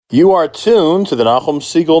You are tuned to the Nachum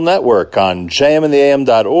Segal Network on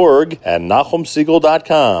jmintheam.org and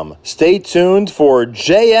NachumSegal.com. Stay tuned for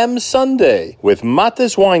JM Sunday with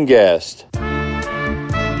Matis Weingast.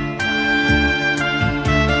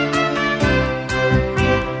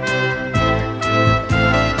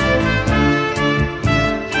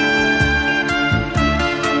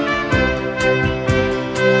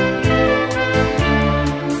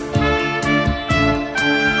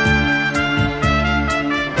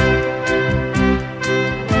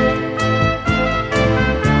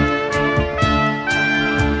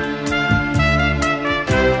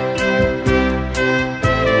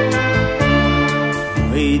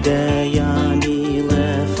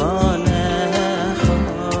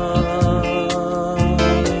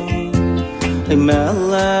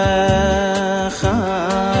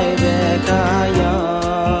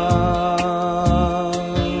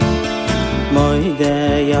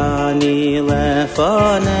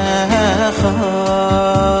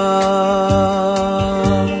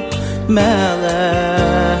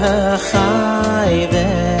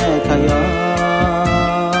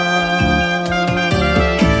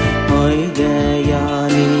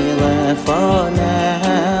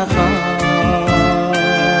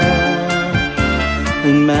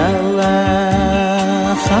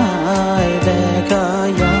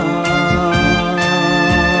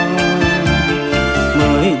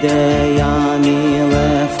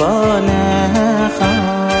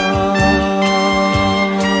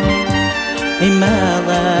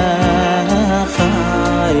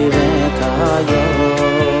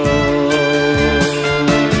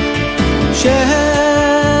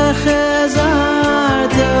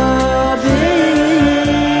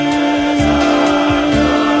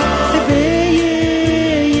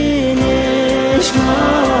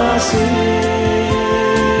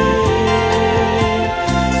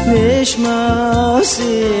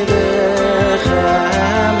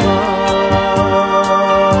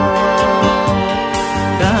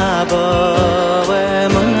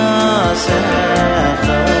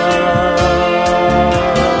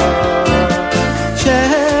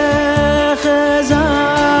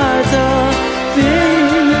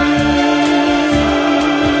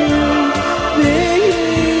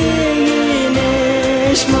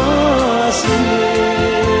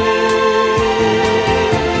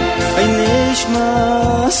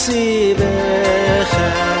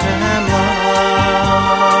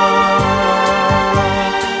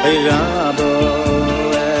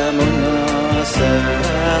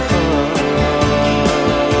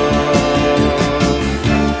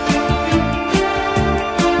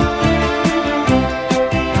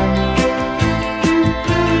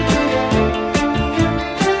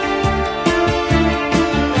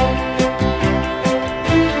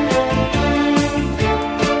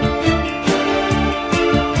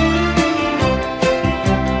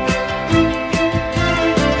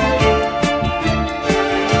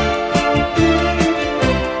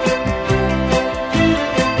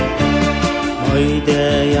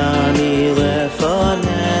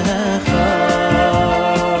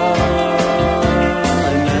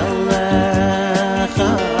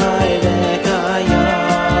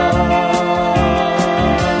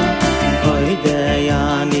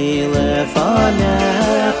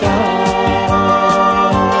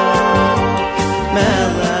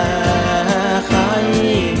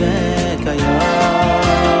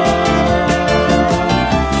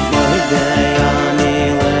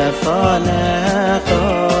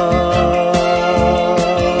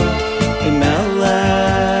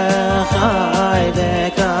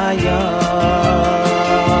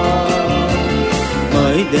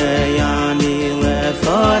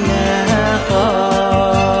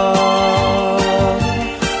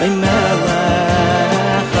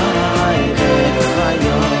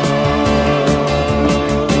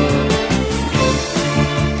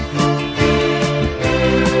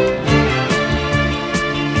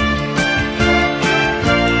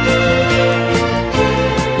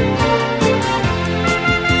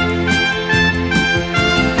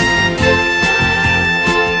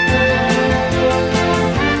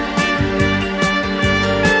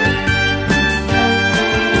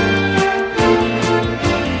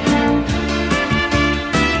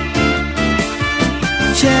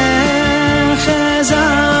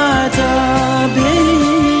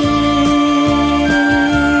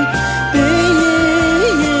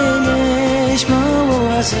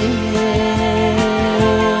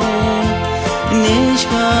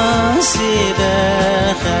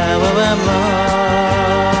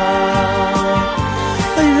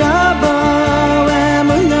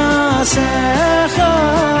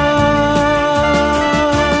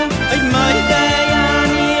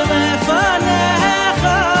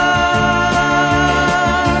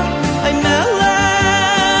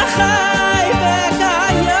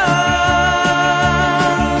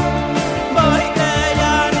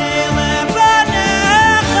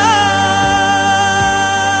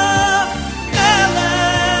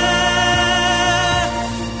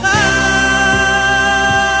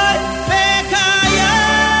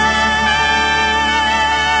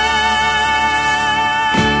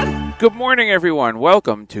 morning, everyone.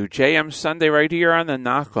 Welcome to JM Sunday right here on the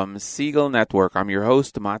Nachum Segal Network. I'm your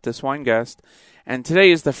host, Matis Weingast, and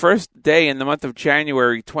today is the first day in the month of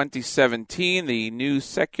January 2017, the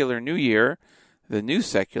secular new year,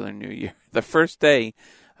 the first day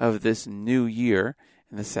of this new year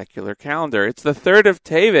in the secular calendar. It's the 3rd of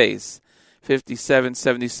Teves,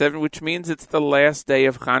 5777, which means it's the last day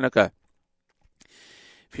of Hanukkah.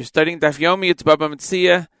 If you're studying Daf Yomi, it's Baba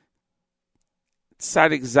Metzia,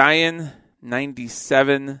 Tzadik Zion,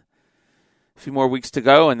 97. A few more weeks to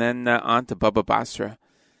go, and then on to Baba Basra.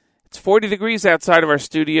 It's 40 degrees outside of our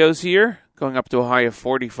studios here, going up to a high of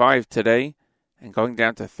 45 today, and going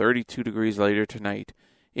down to 32 degrees later tonight.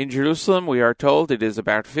 In Jerusalem, we are told it is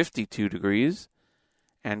about 52 degrees,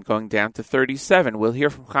 and going down to 37. We'll hear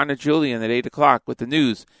from Chana Julian at 8 o'clock with the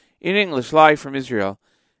news in English, live from Israel,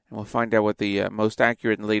 and we'll find out what the most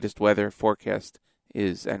accurate and latest weather forecast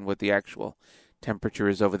is, and what the actual temperature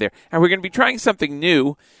is over there. And we're going to be trying something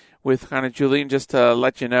new with Chana Julian, just to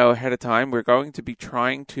let you know ahead of time. We're going to be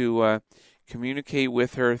trying to communicate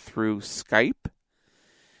with her through Skype.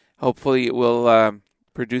 Hopefully it will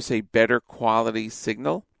produce a better quality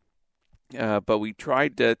signal. But we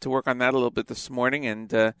tried to work on that a little bit this morning,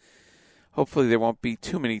 and hopefully there won't be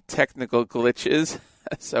too many technical glitches.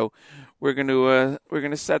 So we're going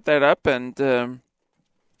to set that up and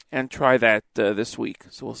try that this week.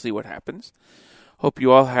 So we'll see what happens. Hope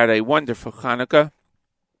you all had a wonderful Hanukkah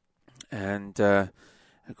and a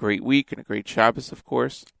great week and a great Shabbos, of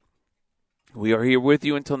course. We are here with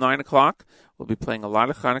you until 9 o'clock. We'll be playing a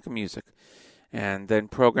lot of Hanukkah music. And then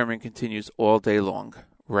programming continues all day long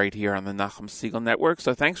right here on the Nachum Segal Network.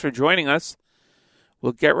 So thanks for joining us.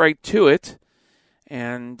 We'll get right to it.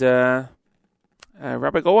 And Rabbi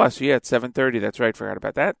Goldwasser, at 7:30. That's right, forgot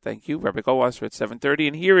about that. Thank you. Rabbi Goldwasser at 7:30.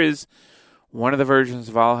 And here is one of the versions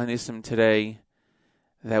of Al Hanissim today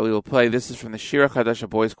that we will play. This is from the Shira Chadasha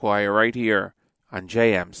Boys Choir right here on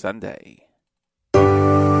JM Sunday. I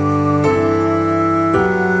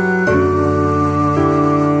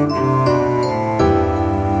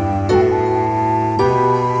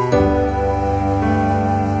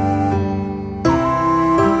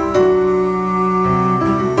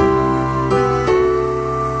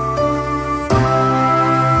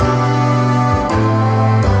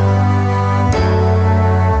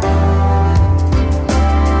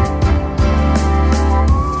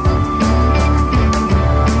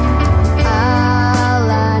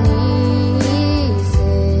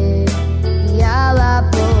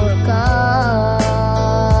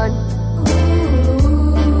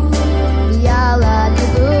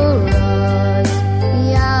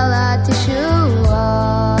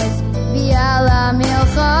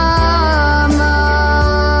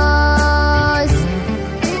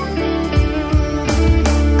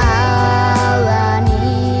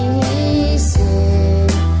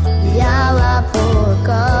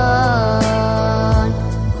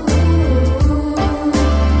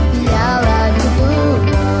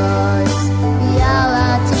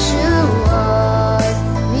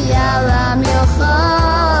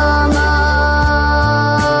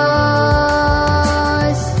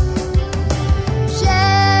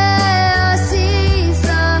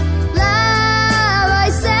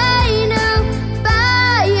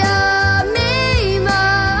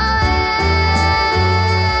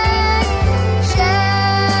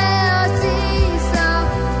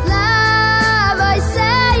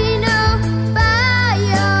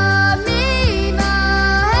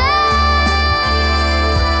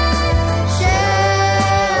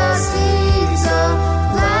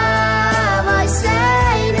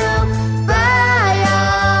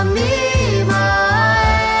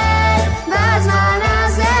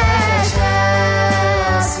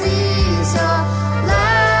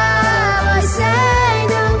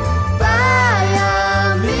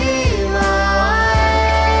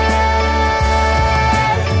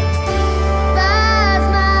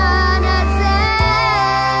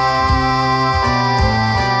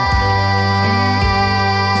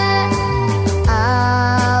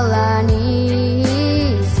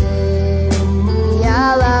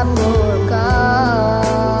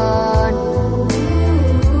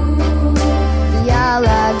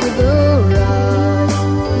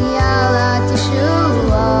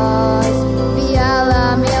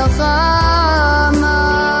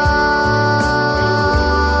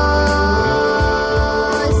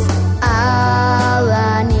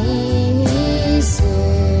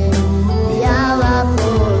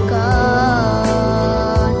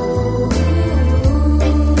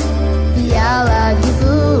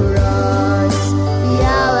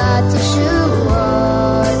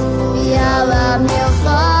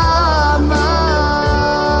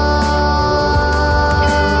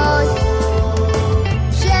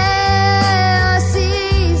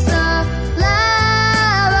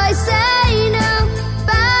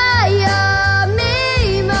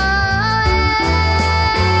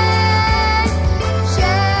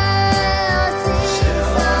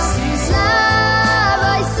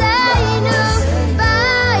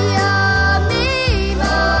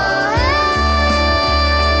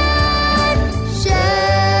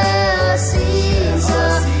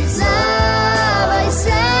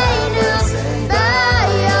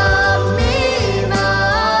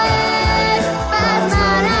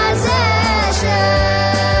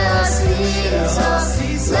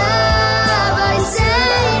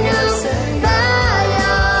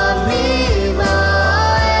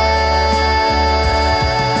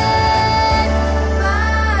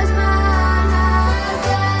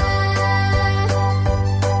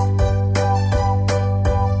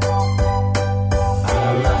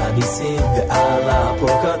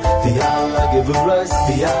gevuras,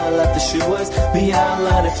 bi'ala teshuas,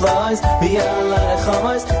 bi'ala neflois, bi'ala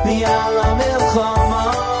nechamas, bi'ala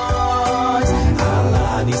milchamas. Ala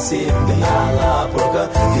nisim, bi'ala porka,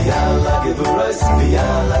 bi'ala gevuras,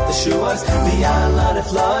 bi'ala teshuas, bi'ala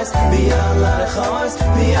neflois, bi'ala nechamas,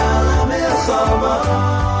 bi'ala milchamas.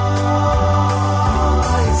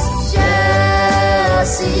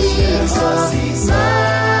 Jesus, my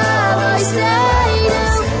Savior.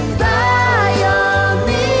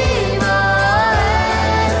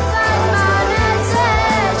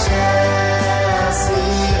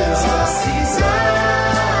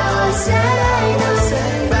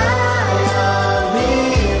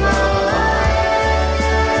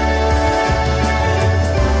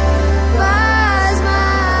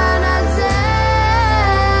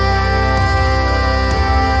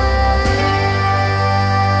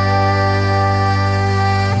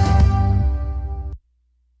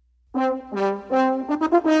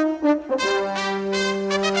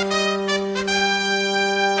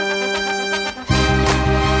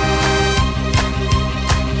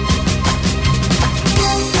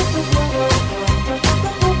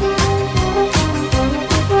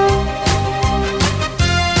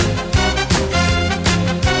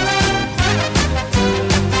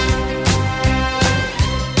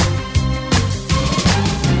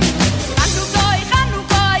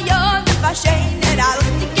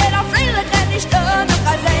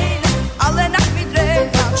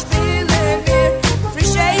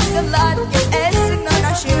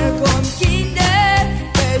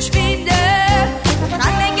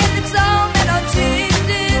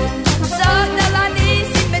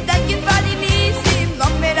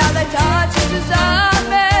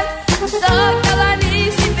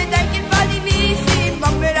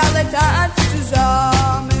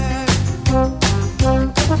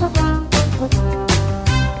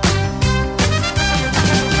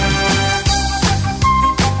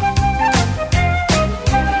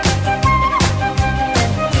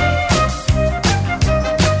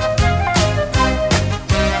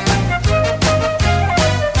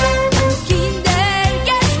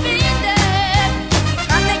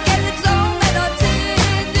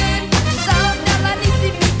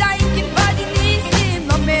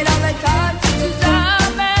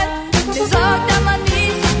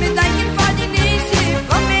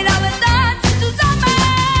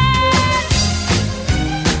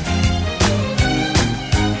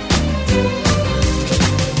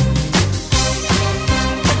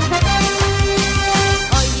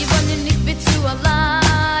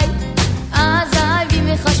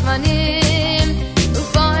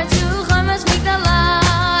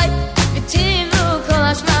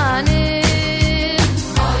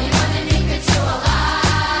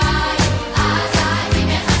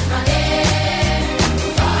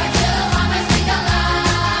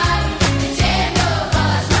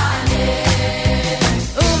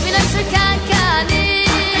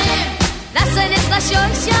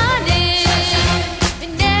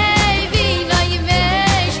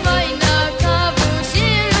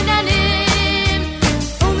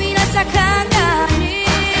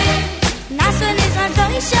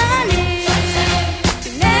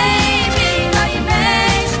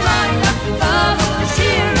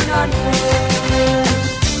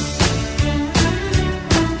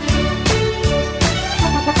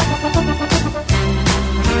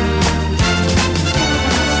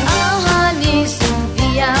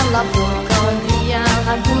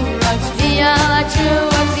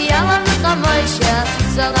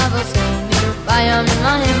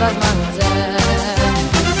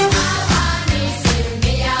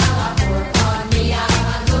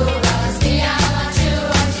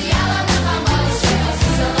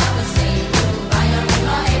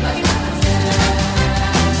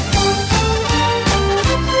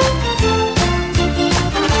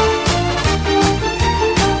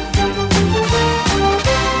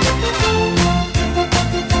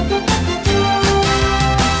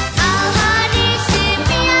 Al-Hanisi,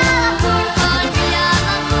 Mia, Purkon, Mia,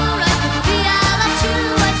 Mamuras, Mia,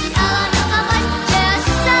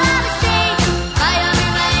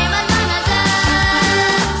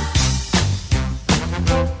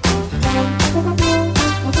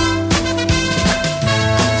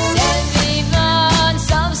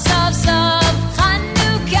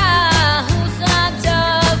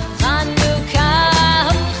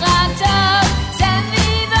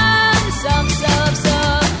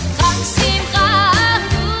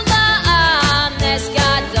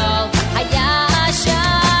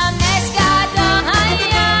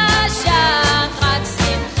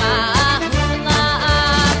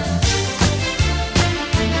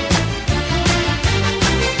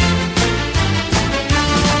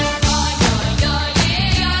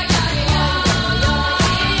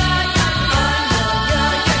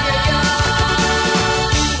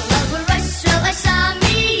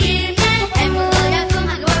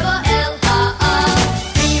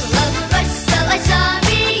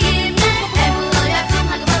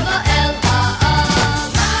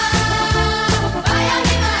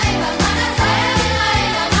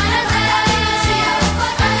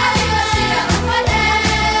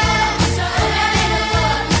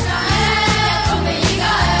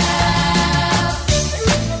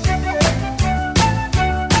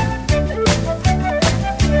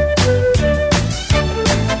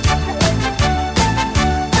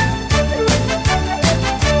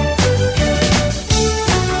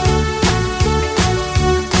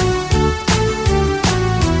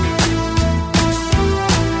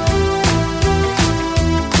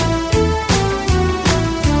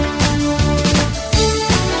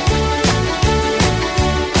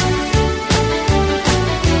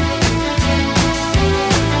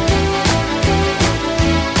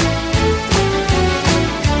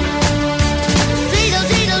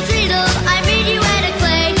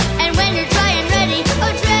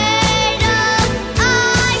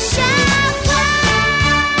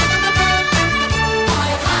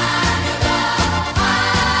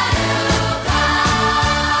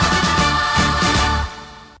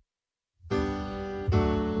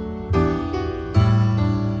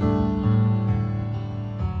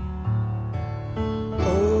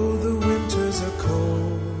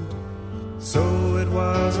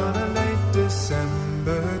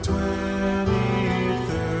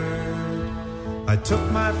 took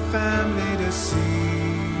my family to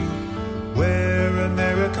see where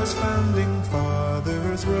America's founding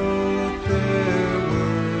fathers wrote their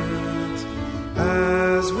words.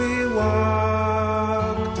 As we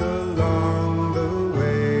walked along the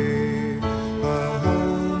way, a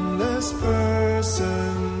homeless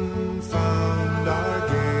person found our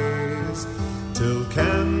gaze, till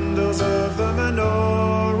candles of the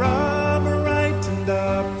menorah brightened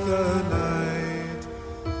up the night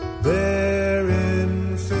there in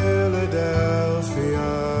Philadelphia.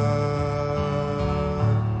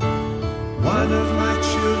 One of my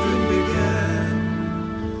children began,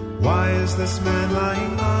 "Why is this man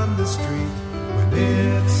lying on the street when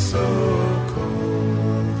it's so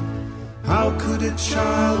cold?" How could a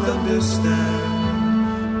child understand?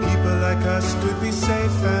 People like us could be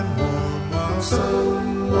safe and warm while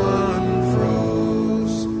someone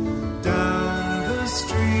froze down the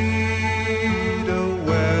street, a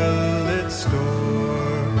well-lit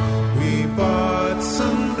store. We bought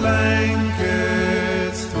some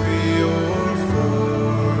blankets, 3 or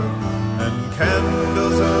 4, and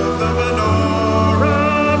candles of the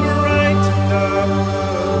menorah brightened up the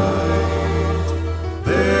night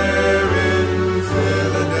there in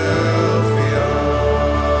Philadelphia.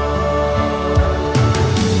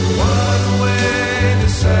 One way to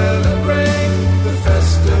celebrate the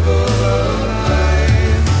festival of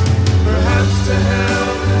lights, perhaps to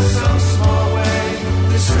help in some small way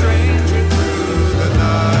the stranger through the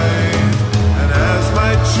night. And as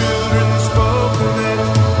my children spoke of it,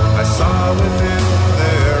 I saw within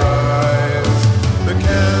their eyes the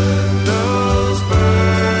candles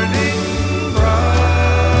burning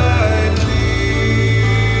brightly.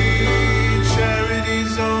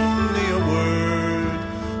 Charity's only a word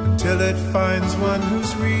until it finds one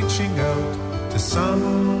who's reaching out to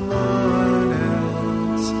someone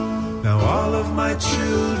else. Now all of my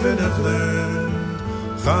children have learned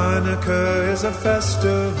Hanukkah is a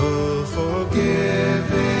festival for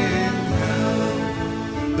giving help.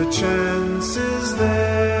 The chance is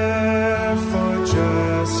there for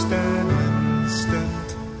just an instant.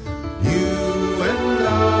 You and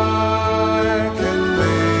I can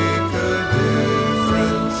make a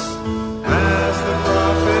difference. As the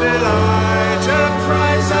prophet Elijah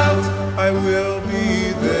cries out, I will be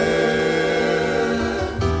there.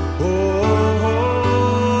 Oh,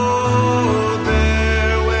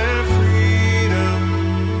 there where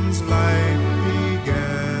freedom's light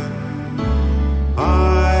began,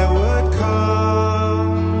 I would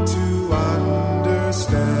come to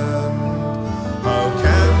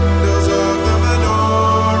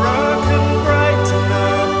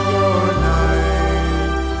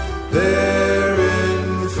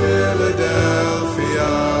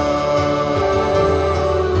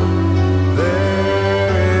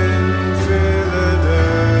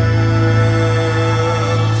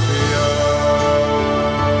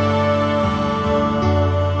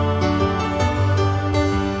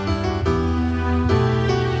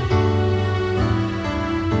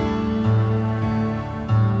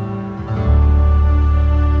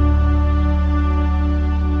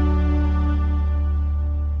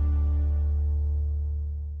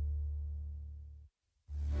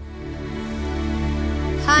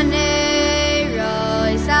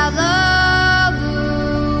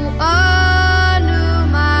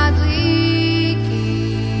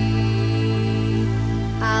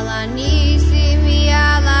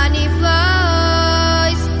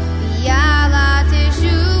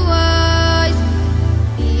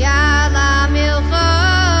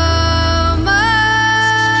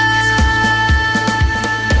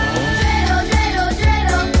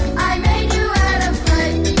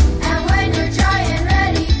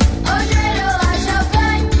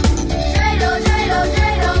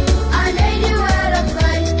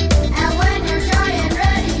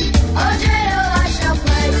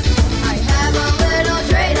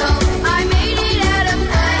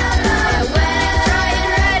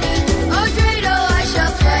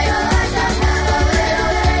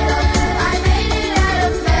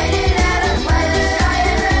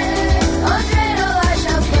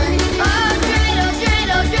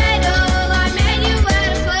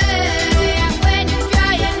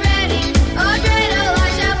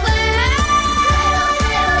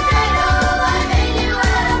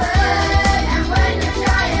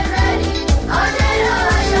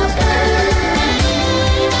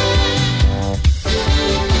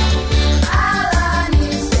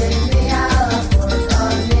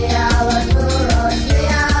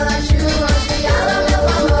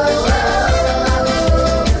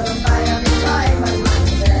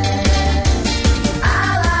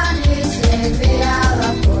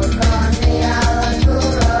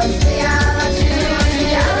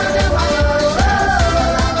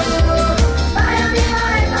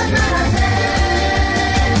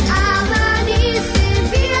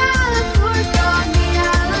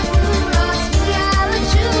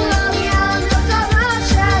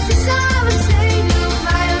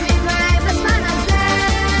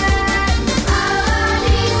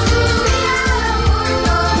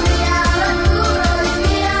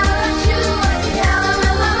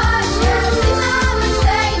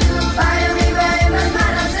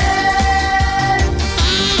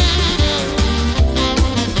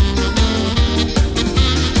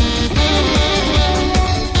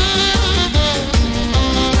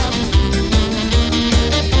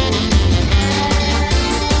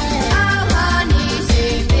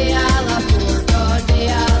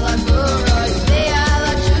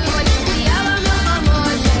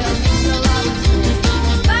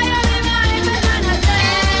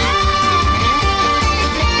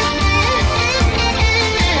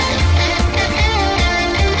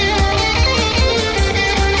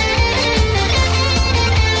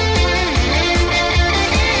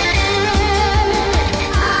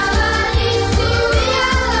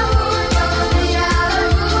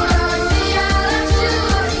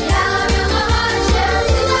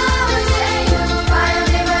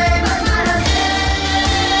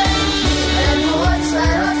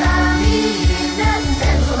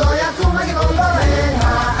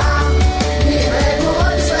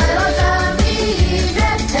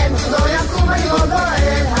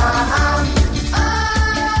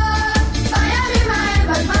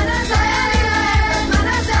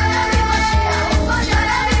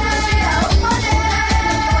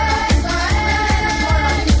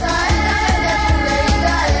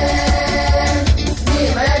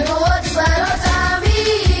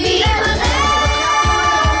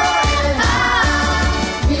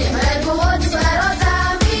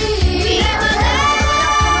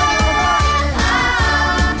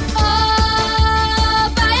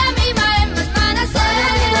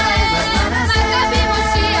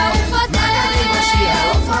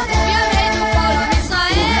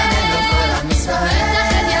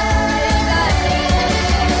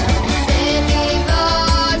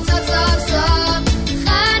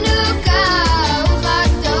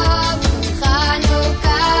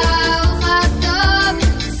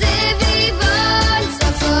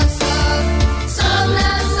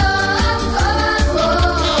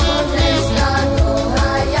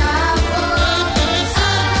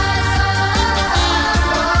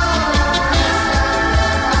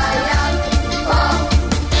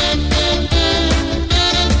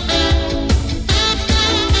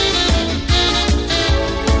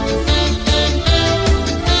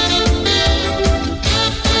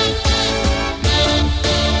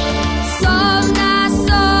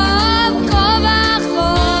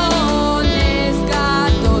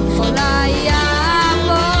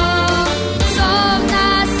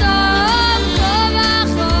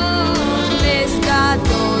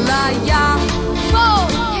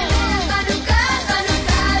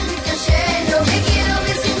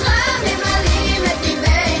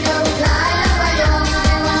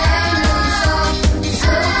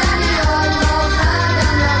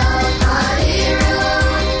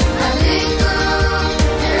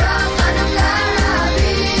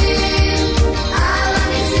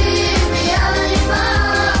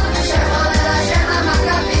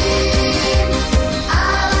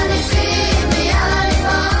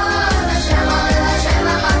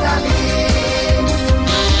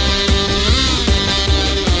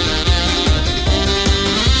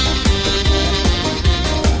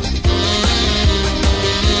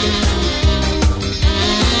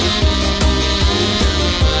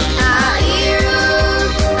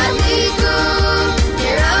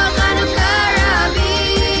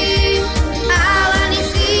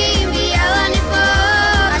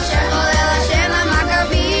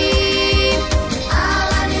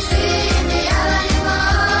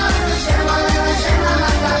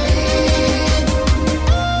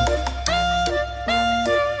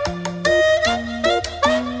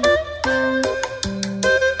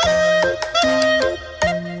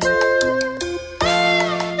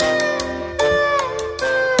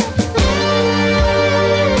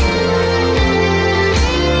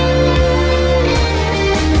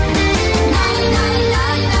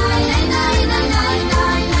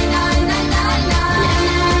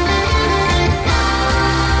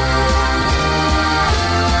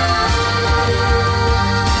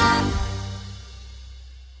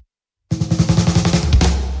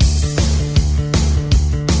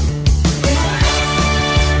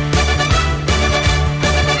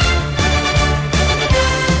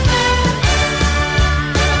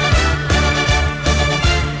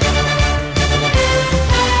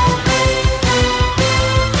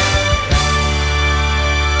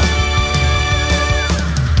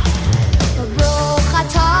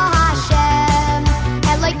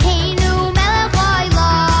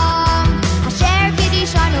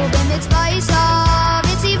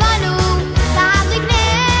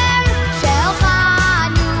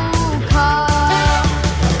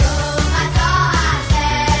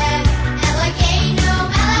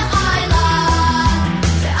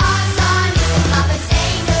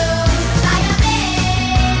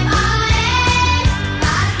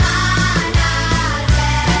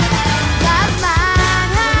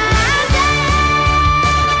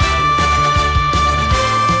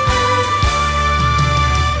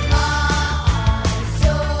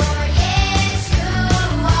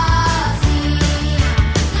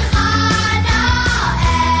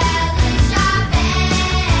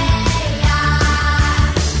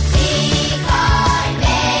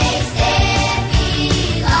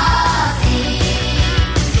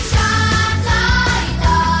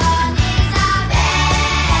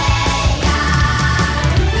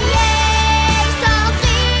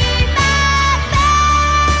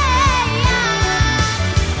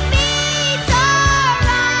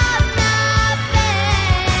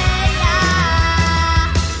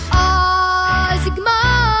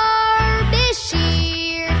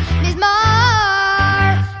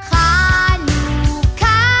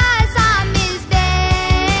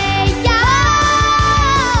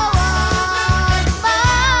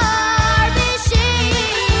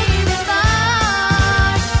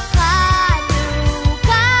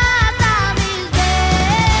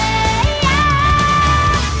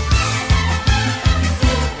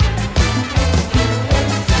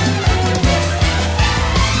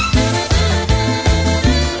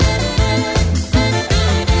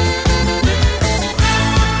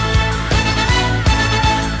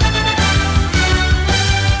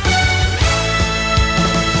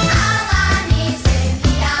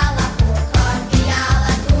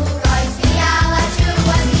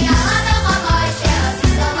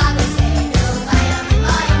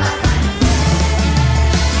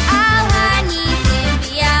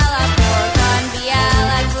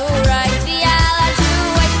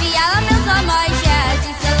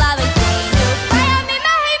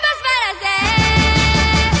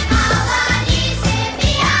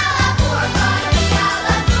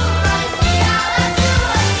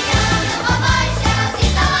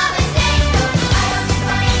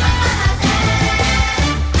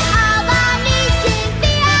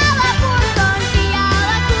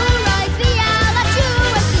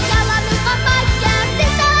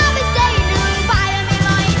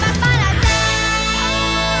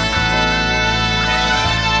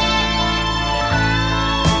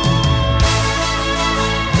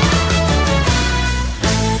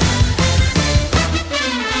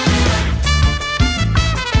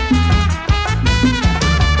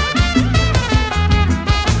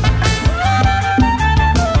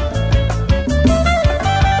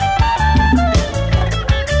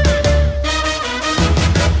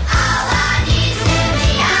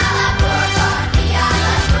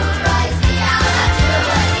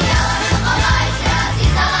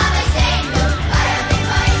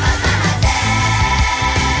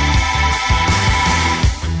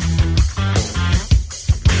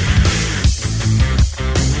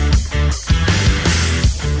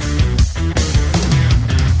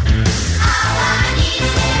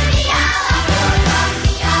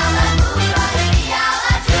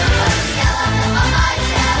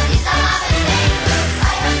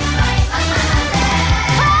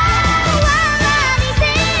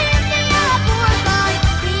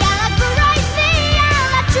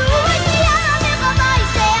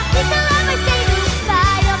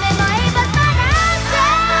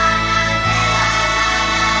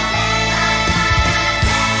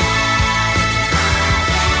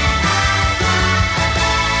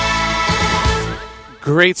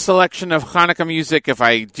Great selection of Hanukkah music, if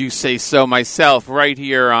I do say so myself, right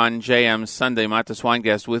here on JM Sunday. Matis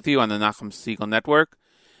Weingast with you on the Nachum Segal Network.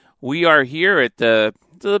 We are here at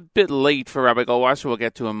it's a bit late for Rabbi Goldwasser. We'll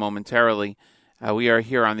get to him momentarily. We are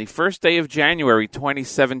here on the first day of January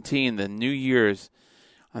 2017, the New Year's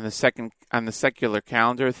on the secular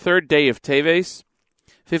calendar, third day of Teves,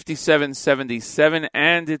 5777,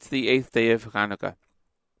 and it's the 8th day of Hanukkah.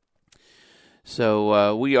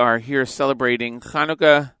 So we are here celebrating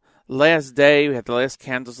Hanukkah last day. We had the last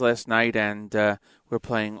candles last night, and we're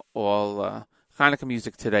playing all Hanukkah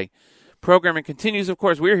music today. Programming continues, of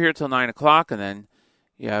course. We're here till 9 o'clock, and then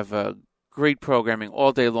you have great programming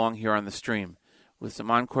all day long here on the stream with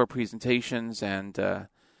some encore presentations and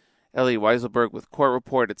Elliot Weiselberg with Court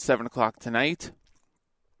Report at 7 o'clock tonight.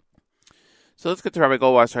 So let's get to Rabbi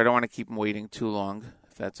Goldwasser. I don't want to keep him waiting too long,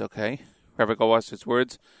 if that's okay. Rabbi Goldwasser's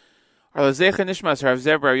words. Our Lezecha Nishmas, Rav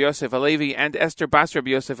Zeb, Rabbi Yosef Alevi, and Esther Bas, Rabbi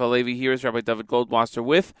Yosef Alevi. Here is Rabbi David Goldwasser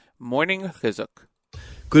with Morning Chizuk.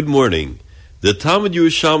 Good morning. The Talmud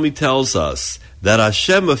Yerushalmi tells us that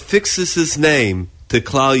Hashem affixes His name to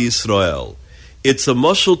Klal Yisrael. It's a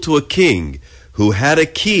mashal to a king who had a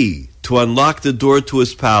key to unlock the door to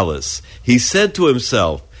his palace. He said to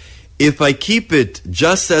himself, if I keep it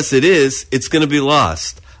just as it is, it's going to be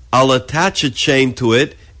lost. I'll attach a chain to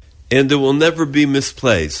it, and it will never be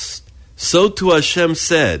misplaced. So too Hashem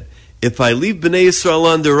said, if I leave Bnei Yisrael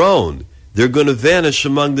on their own, they're going to vanish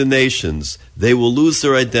among the nations. They will lose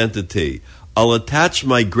their identity. I'll attach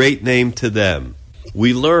my great name to them.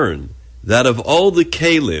 We learn that of all the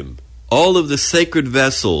kelim, all of the sacred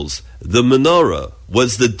vessels, the menorah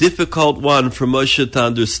was the difficult one for Moshe to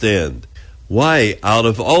understand. Why, out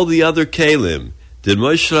of all the other kelim, did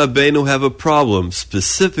Moshe Rabbeinu have a problem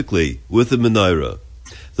specifically with the menorah?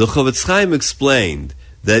 The Chavetz Chaim explained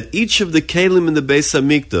that each of the kelim in the Beis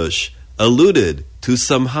HaMikdash alluded to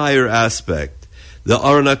some higher aspect. The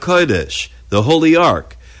Aron HaKodesh, the Holy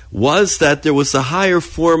Ark, was that there was a higher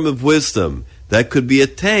form of wisdom that could be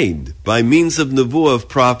attained by means of nevuah, of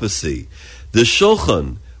prophecy. The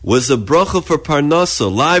Shulchan was a bracha for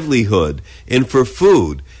parnasa, livelihood, and for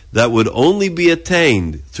food that would only be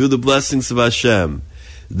attained through the blessings of Hashem.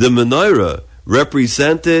 The menorah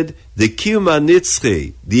represented the Kiyum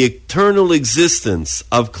HaNitzchi, the eternal existence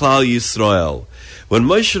of Klal Yisrael. When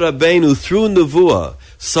Moshe Rabbeinu, through nevuah,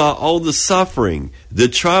 saw all the suffering, the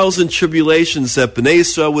trials and tribulations that Bnei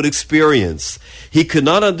Yisrael would experience, he could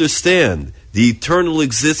not understand the eternal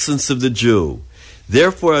existence of the Jew.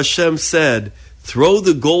 Therefore Hashem said, throw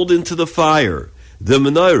the gold into the fire. The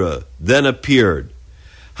menorah then appeared.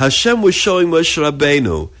 Hashem was showing Moshe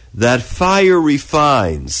Rabbeinu that fire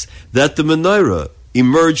refines, that the menorah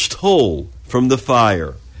emerged whole from the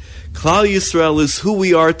fire. Klal Yisrael is who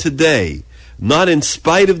we are today, not in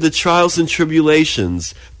spite of the trials and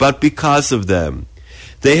tribulations, but because of them.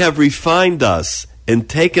 They have refined us and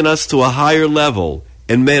taken us to a higher level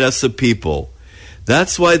and made us a people.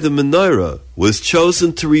 That's why the menorah was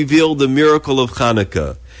chosen to reveal the miracle of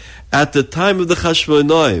Hanukkah. At the time of the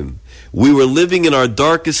Chashmonaim, we were living in our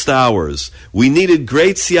darkest hours. We needed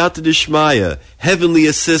great siyata d'shmaya, heavenly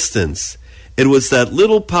assistance. It was that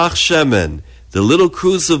little pach shemen, the little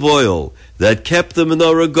cruse of oil, that kept the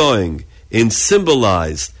menorah going and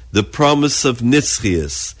symbolized the promise of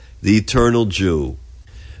Nitzchias, the eternal Jew.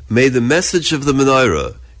 May the message of the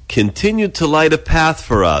menorah continue to light a path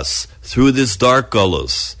for us through this dark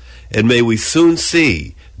galus, and may we soon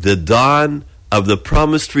see the dawn of the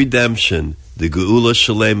promised redemption, the Geula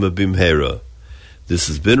Shalema Bimhera. This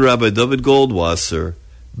has been Rabbi David Goldwasser,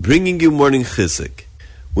 bringing you Morning Chizuk,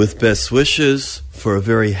 with best wishes for a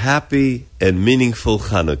very happy and meaningful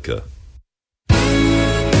Hanukkah.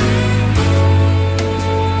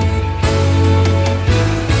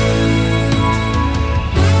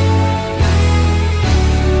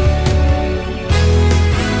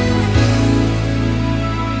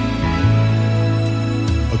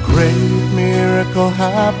 Great miracle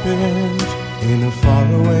happened in a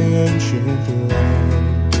faraway ancient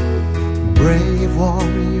land. Brave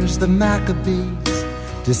warriors, the Maccabees,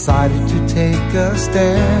 decided to take a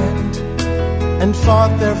stand and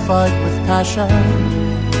fought their fight with passion,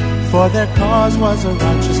 for their cause was a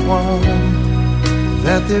righteous one,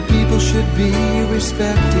 that their people should be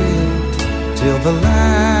respected till the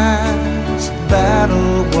last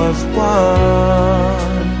battle was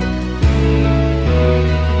won.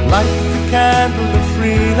 Light the candle of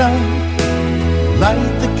freedom,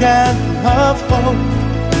 light the candle of hope,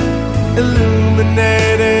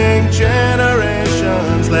 illuminating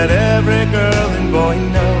generations. Let every girl and boy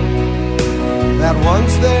know that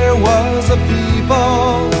once there was a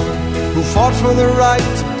people who fought for the right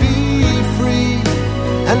to be free,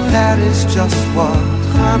 and that is just what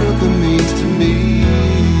Hanukkah means to me.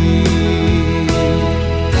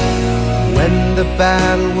 When the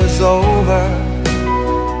battle was over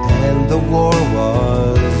and the war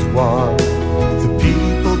was won, the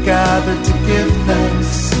people gathered to give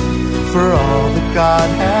thanks for all that God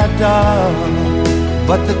had done.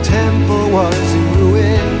 But the temple was in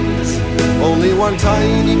ruins, only one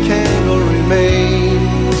tiny candle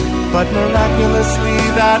remained. But miraculously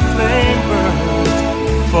that flame burned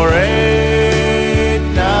for 8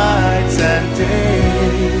 nights and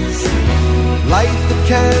days. Light the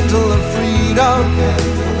candle of freedom,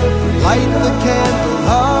 light the candle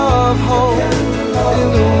of hope,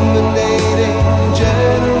 illuminating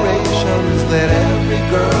generations. Let every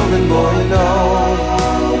girl and boy know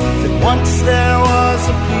that once there was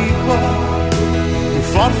a people who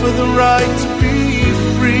fought for the right to be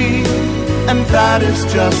free, and that is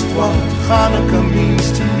just what Hanukkah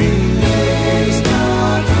means to me.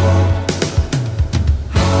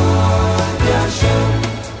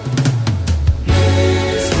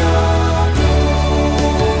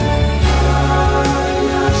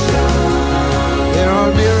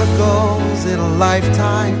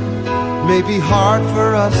 may be hard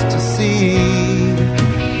for us to see.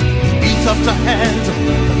 Be tough to handle,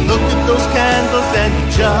 but look at those candles and you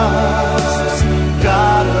just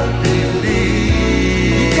gotta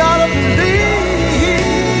believe. You gotta believe.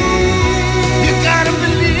 You gotta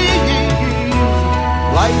believe.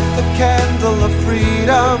 Light the candle of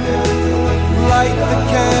freedom, light the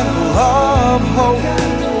candle of hope,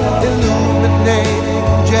 illuminating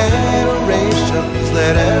generations.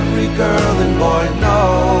 Let every girl and boy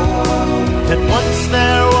know that once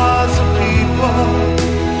there was a people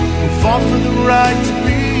who fought for the right to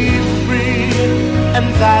be free, and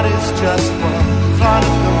that is just what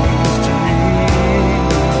Hanukkah means to me.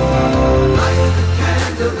 light the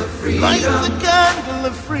candle of freedom, Light the candle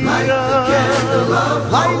of freedom, light the candle of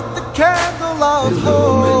hope, light the candle of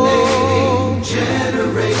illuminating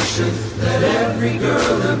generations. Let every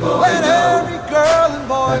girl and boy let know every girl and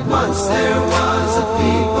boy that once there was a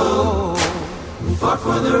people who fought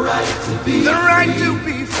for the right to be the free. right to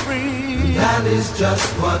be free. That is just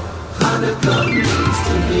what Hanukkah means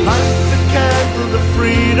to me. Light the candle of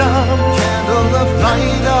freedom, Candle of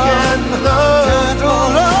freedom, candle of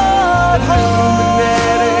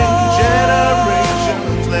illuminating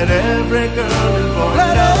generations. Let every girl and boy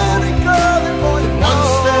let know every girl and boy that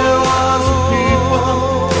once there was a people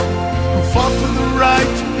who fought for the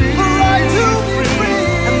right to be free,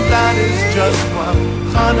 and that is just what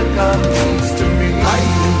Hanukkah means to me.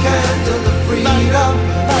 light the candle of freedom,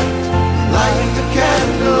 light the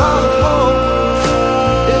candle of hope,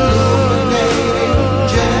 illuminating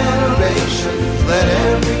generations. Let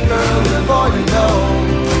every girl and boy know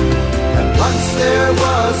that once there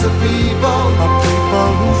was a people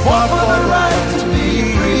who fought for the right to be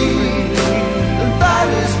free, and that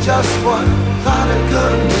is just what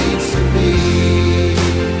Hanukkah means to me.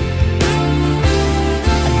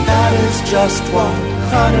 And that is just what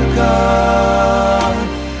Hanukkah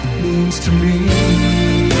means to me.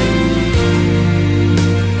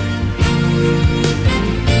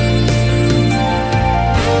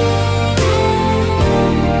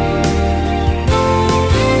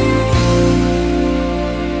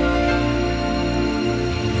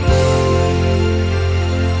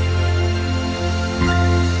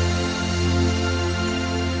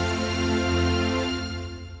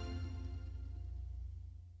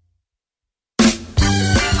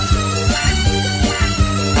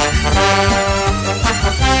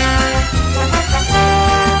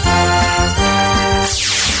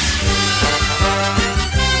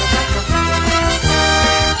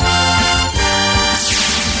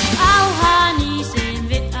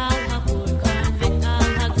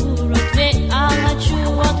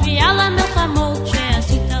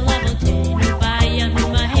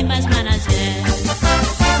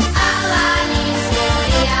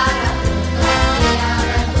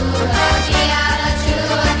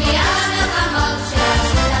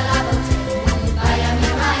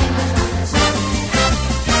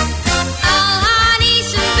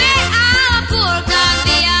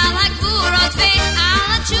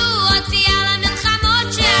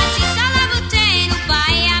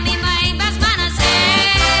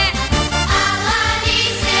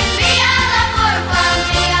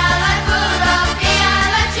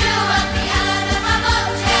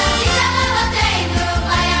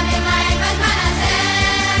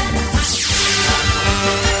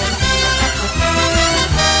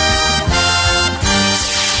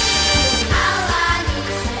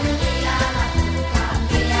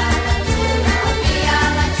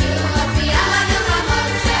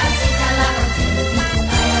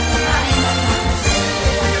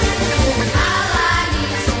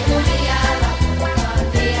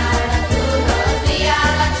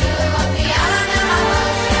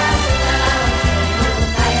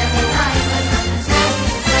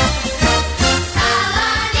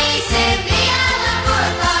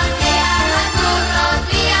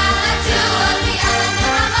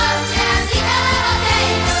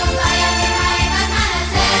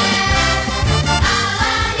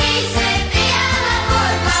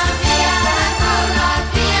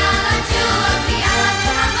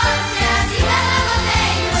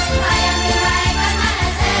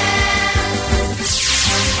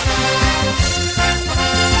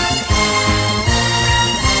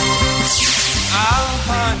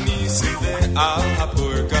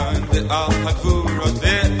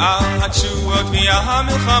 התשועות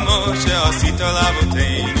והמלחמות שעשית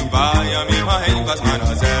לאבותינו בימים ההם בזמן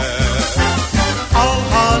הזה. על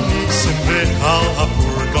הניסים ועל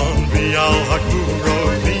הפורגון ועל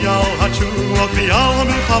הגבורות ועל התשועות ועל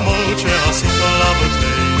המלחמות שעשית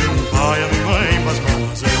לאבותינו בימים ההם בזמן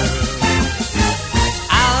הזה.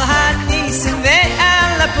 על הניסים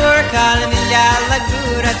ועל הפורגון ועל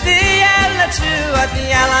הגבורות ועל התשועות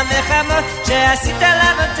ועל המלחמות שעשית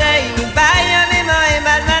לאבותינו בימים ההם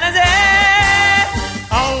בזמן הזה.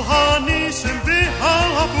 על הניסים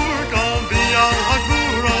ועל הפורקן ועל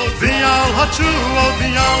הגבורות ועל התשועות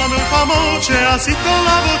ועל המלחמות שעשית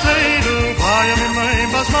לאבותינו בימים ההם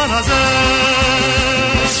בזמן הזה.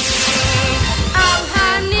 על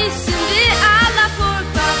הניסים ועל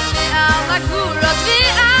הפורקן ועל הגבורות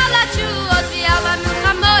ועל התשועות ועל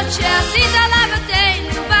המלחמות שעשית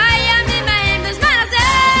לאבותינו בימים ההם בזמן הזה.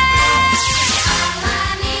 על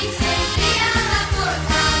הניסים ועל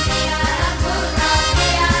הפורקן ועל הגבורות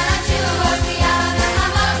ועל התשועות ועל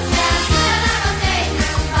המלחמות שעשית לאבותינו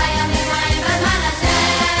בימים ההם בזמן הזה.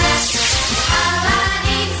 על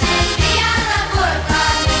הניסים ועל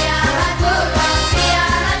הפורקן ועל הגבורות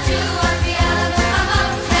ועל התשועות ועל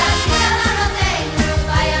המלחמות שעשית לאבותינו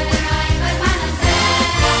בימים ההם בזמן הזה.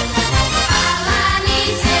 על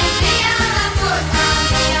הניסים ועל הפורקן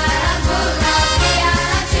ועל הגבורות ועל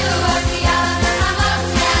התשועות ועל המלחמות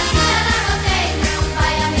שעשית לאבותינו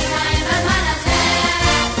בימים ההם בזמן הזה.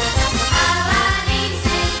 על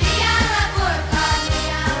הניסים ועל הפורקן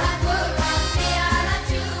ועל הגבורות ועל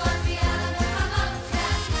התשועות ועל המלחמות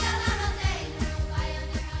שעשית לאבותינו.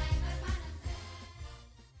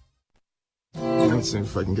 Let's see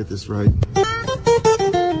if I can get this right.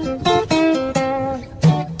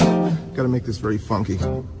 Gotta make this very funky.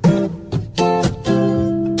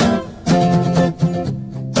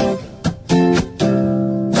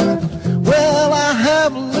 Well, I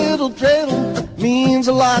have a little dreidel, means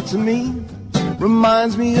a lot to me.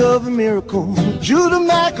 Reminds me of a miracle, Judah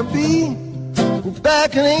Maccabee, who back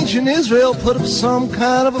in ancient Israel put up some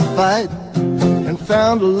kind of a fight and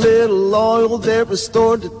found a little oil that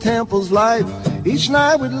restored the temple's light. Each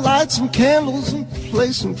night we'd light some candles and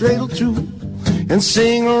play some dreidel too, and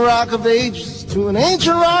sing a rock of ages to an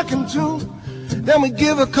ancient rockin' tune. Then we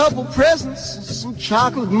give a couple presents, some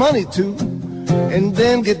chocolate money too, and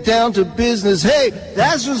then get down to business. Hey,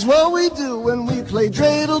 that's just what we do when we play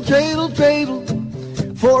dreidel, dreidel, dreidel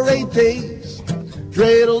for 8 days.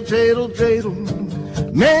 Dreidel, dreidel, dreidel.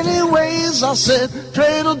 Many ways I said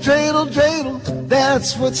dreidel, dreidel, dreidel.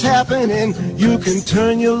 That's what's happening. You can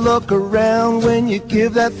turn your luck around when you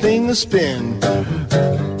give that thing a spin.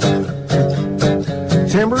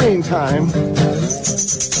 Tambourine time.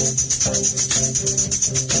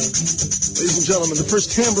 Ladies and gentlemen, the first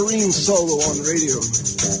tambourine solo on the radio.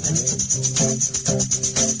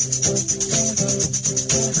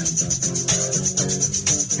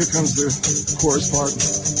 Here comes the chorus part.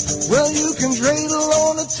 Well, you can dreidel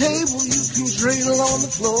on the table, you can dreidel on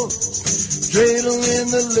the floor, dreidel in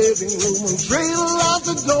the living room and dreidel out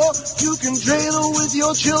the door. You can dreidel with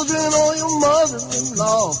your children or your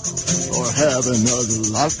mother-in-law, or have another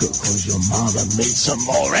vodka cause your mother made some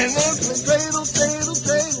more. And then dreidel, dreidel,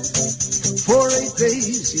 dreidel for 8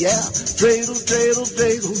 days, yeah. Dreidel, dreidel,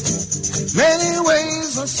 dreidel. Many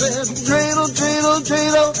ways I said dreidel, dreidel,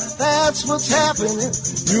 dreidel. That's what's happening.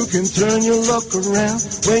 You can turn your luck around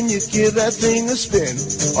when you give that thing a spin.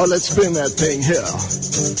 Oh, let's spin that thing here.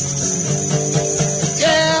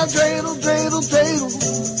 Yeah, dreidel, dreidel, dreidel.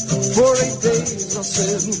 For 8 days I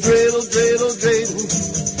said dreidel, dreidel, dreidel.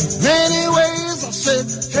 Many ways I said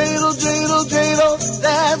dreidel, dreidel, dreidel.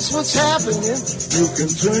 That's what's happening. You can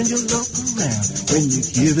turn your luck around when you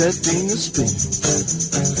give that thing a spin.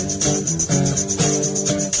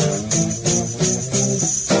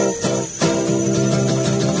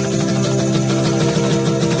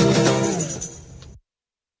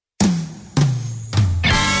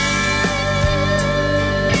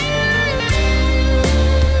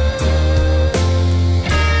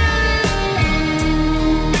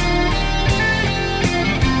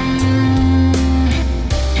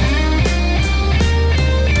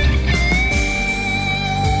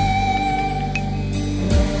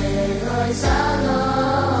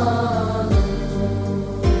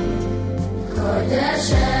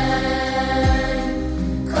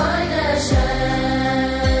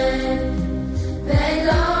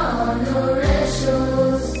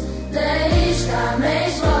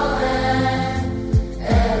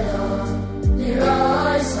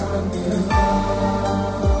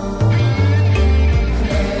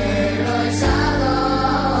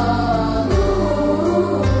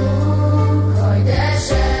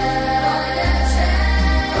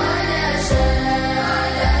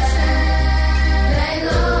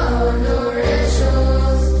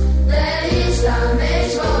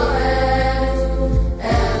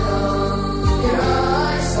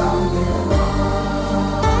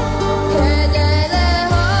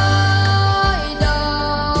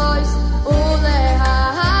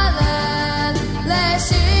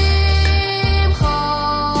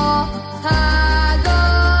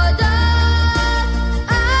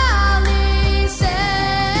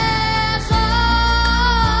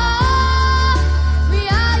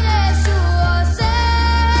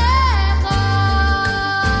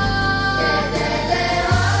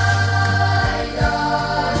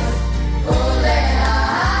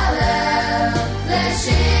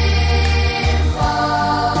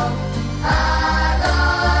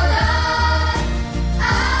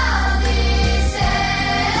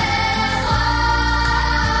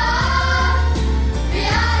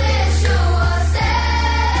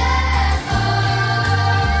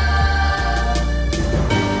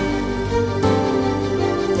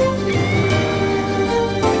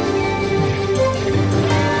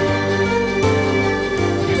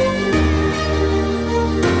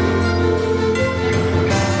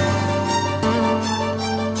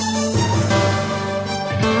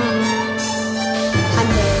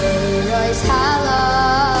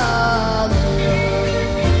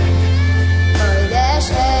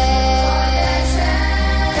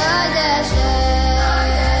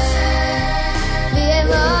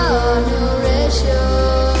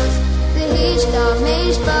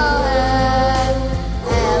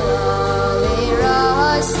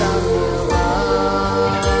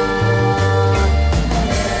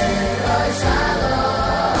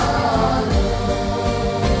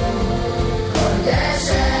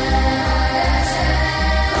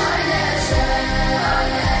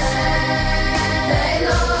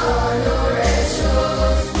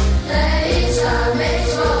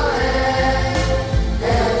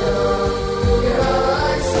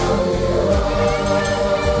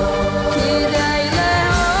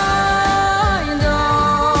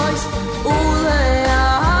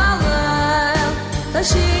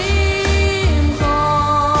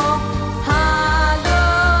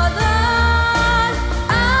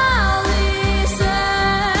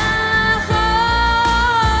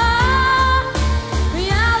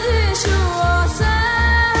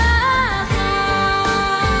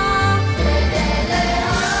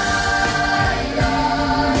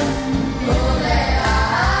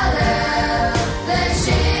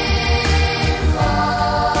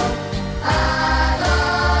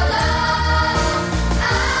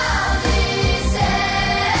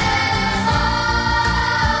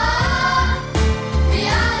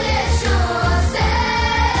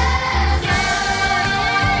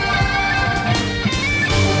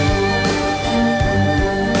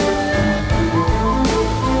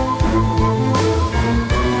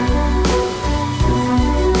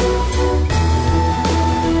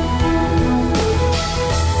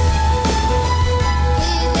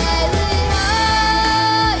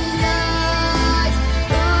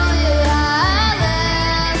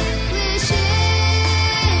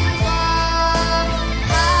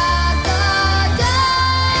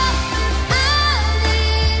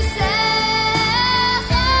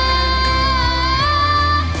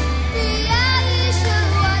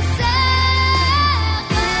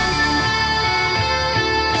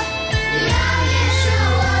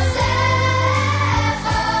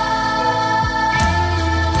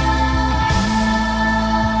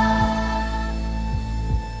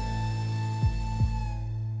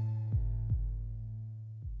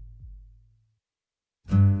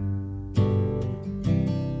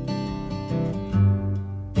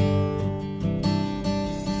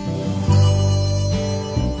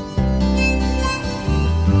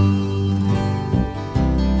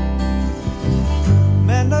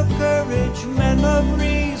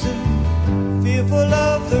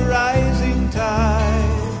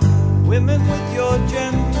 women with your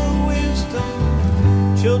gentle wisdom,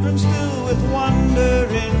 children still with wonder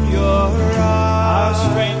in your eyes.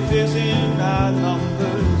 Our strength is in our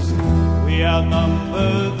numbers, we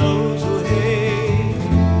outnumber those who hate.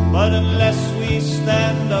 But unless we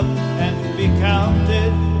stand up and be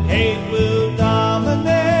counted, hate will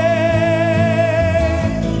dominate.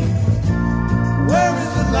 Where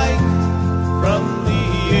is the light from the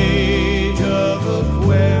age of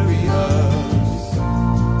Aquarius?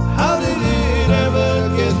 How did it ever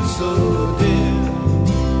get so dim?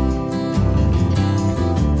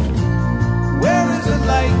 Where is the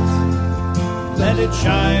light? Let it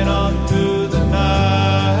shine on through the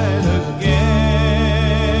night again.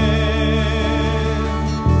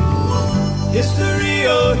 History,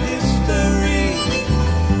 oh history,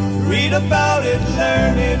 read about it,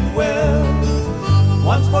 learn it well.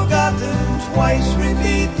 Once forgotten, twice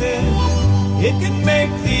repeated, it can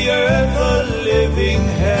make the earth a living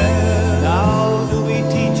hell. How do we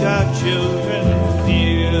teach our children?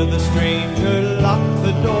 Fear the stranger, lock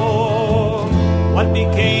the door. What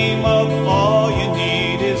became of all you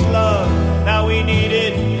need is love? Now we need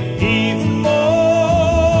it even more.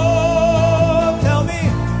 Tell me,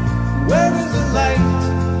 where is the light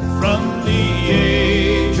from the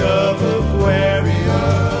age of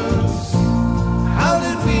Aquarius? How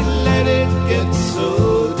did we let it get so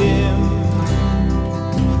dim?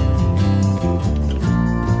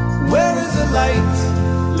 Where is the light?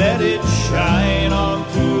 Let it shine on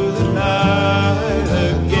through the night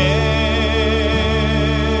again.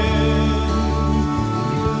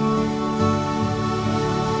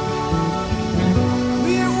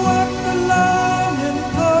 We walked along and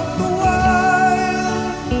talked a while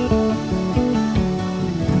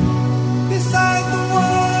beside the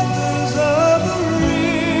waters of a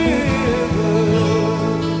river,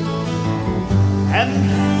 and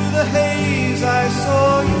through the haze I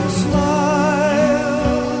saw you smile.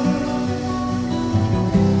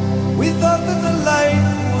 We thought that the light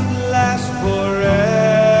would last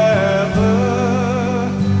forever,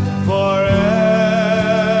 forever.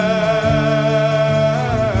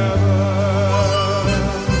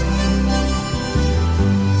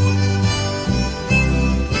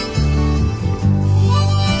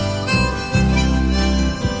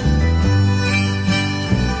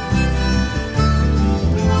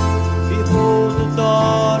 Behold, the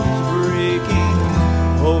dawn is breaking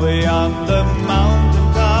over yonder mountain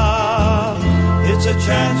top. It's a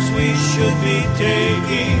chance we should be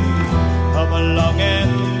taking. Come along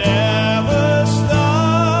and never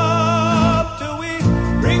stop till we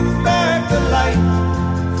bring back the light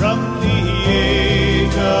from the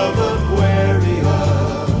age of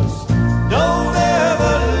Aquarius. Don't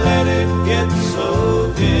ever let it get so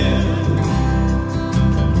dim.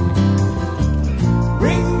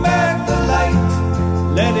 Bring back the light,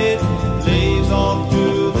 let it blaze on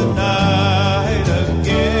through the night again.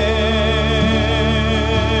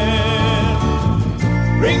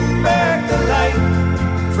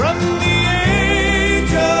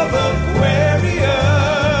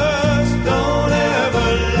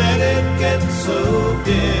 so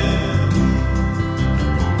dim.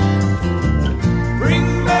 Bring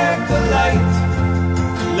back the light,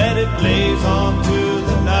 let it blaze on to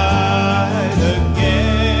the night again.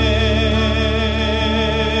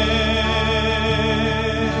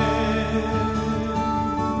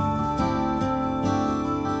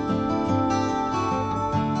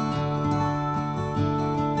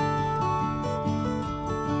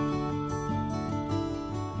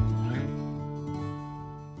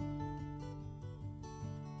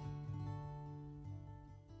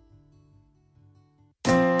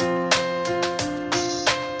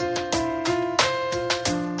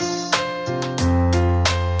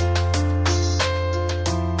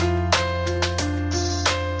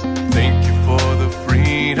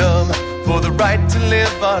 For the right to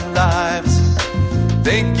live our lives.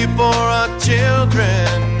 Thank you for our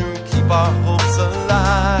children who keep our hopes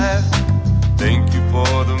alive. Thank you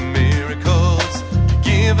for the miracles you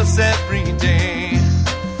give us every day.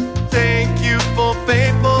 Thank you for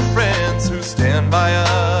faithful friends who stand by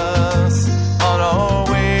us on our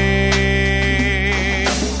way.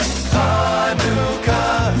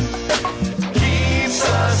 Hanukkah keeps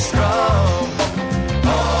us strong.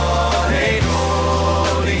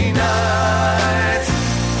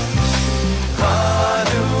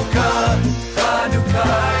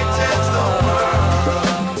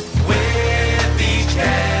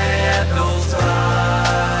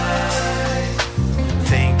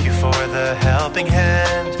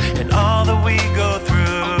 Hand in all that we go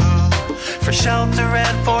through, for shelter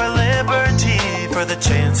and for liberty, for the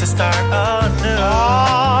chance to start anew.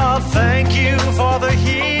 Oh, thank you for the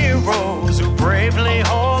heroes who bravely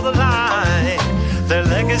hold the line. Their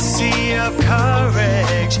legacy of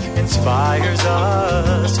courage inspires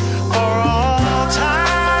us for all time.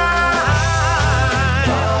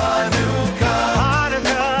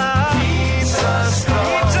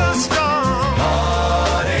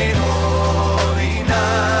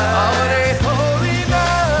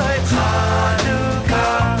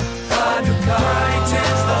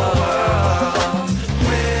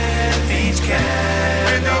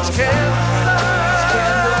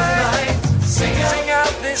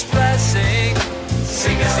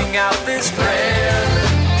 Sing out this prayer,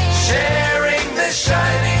 sharing the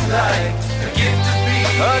shining light, a gift of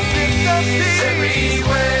peace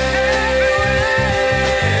everywhere.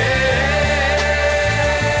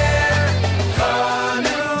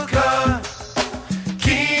 Hanukkah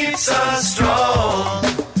keeps us strong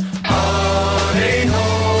on a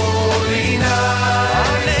holy night.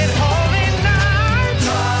 On a holy night,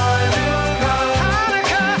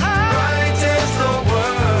 Hanukkah brightens the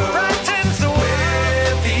world. Brightens the world.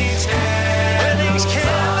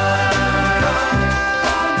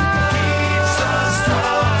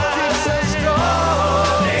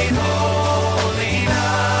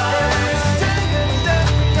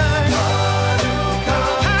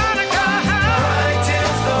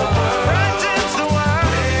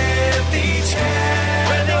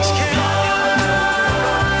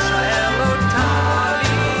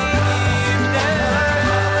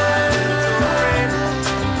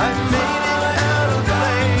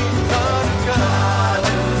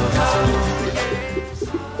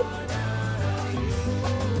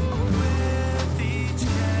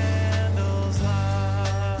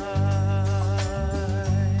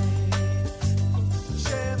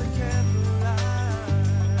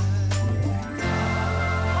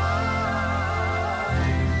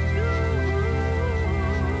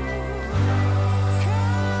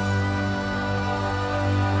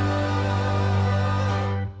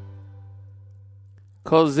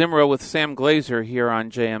 Kol Zimra with Sam Glazer here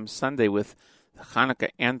on JM Sunday with the Hanukkah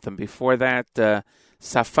anthem. Before that,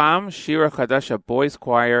 Safam, Shira Chadasha Boys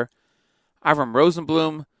Choir, Avram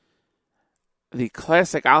Rosenblum, the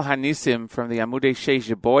classic Al Hanisim from the Amudei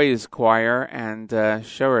Sheish Boys Choir, and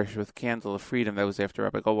Shoresh with Candle of Freedom. That was after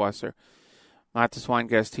Rabbi Goldwasser. Matis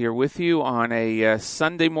Weingast here with you on a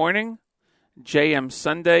Sunday morning, JM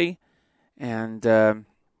Sunday, and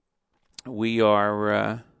we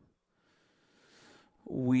are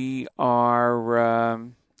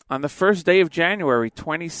on the first day of January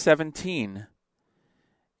 2017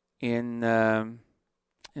 in a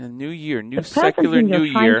new year, new secular new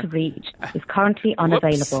year. The person you're trying to reach is currently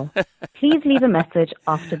unavailable. Please leave a message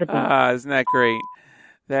after the beep. Isn't that great?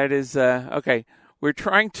 That is okay. We're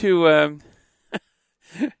trying to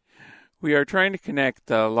we are trying to connect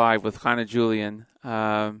live with Chana Julian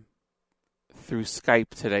through Skype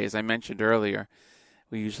today, as I mentioned earlier.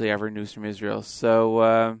 We usually have our news from Israel.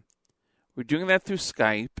 So we're doing that through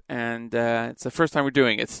Skype, and it's the first time we're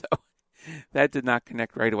doing it, so that did not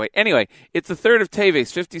connect right away. Anyway, it's the 3rd of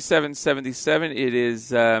Teves, 5777. It is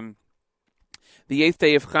the 8th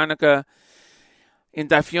day of Hanukkah in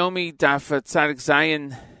Daf Yomi, Daf Tzadik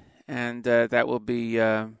Zayin, and that will be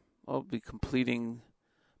completing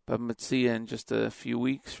Baba Metzia in just a few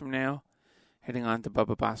weeks from now, heading on to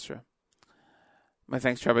Baba Basra. My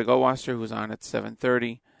thanks to Rabbi Goldwasser, who's on at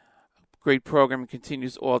 7:30. Great program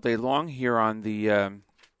continues all day long here on the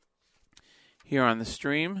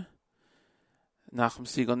stream. Nachum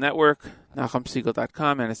Segal Network,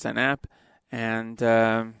 NachumSegal.com, NSN app, and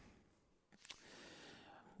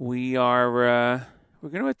we're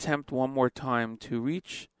going to attempt one more time to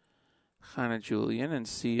reach Chana Julian and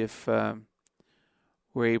see if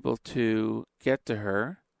we're able to get to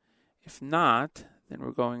her. If not, then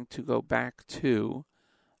we're going to go back to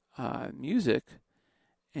music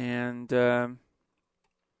and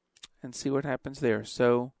see what happens there.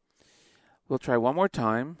 So we'll try one more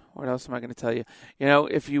time. What else am I going to tell you?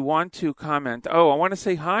 If you want to comment, I want to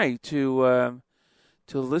say hi to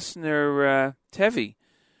listener Tevi,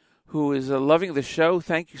 who is loving the show.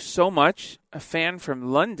 Thank you so much. A fan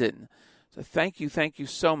from London. So thank you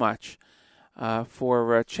so much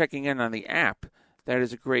for checking in on the app. That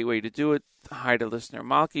is a great way to do it. Hi to listener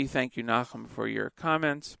Malki. Thank you, Nachum, for your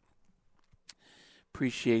comments.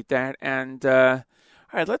 Appreciate that. And all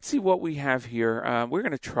right, let's see what we have here. We're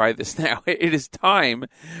going to try this now. It is time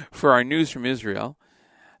for our news from Israel.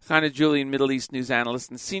 Chana Julian, Middle East news analyst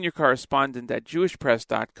and senior correspondent at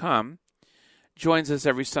JewishPress.com, joins us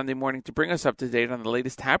every Sunday morning to bring us up to date on the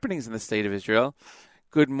latest happenings in the state of Israel.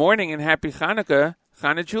 Good morning and happy Hanukkah,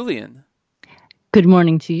 Chana Julian. Good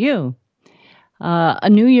morning to you. A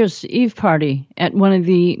New Year's Eve party at one of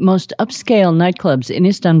the most upscale nightclubs in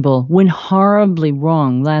Istanbul went horribly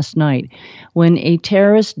wrong last night when a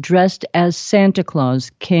terrorist dressed as Santa Claus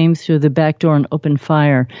came through the back door and opened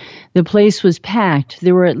fire. The place was packed.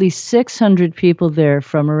 There were at least 600 people there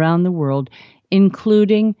from around the world,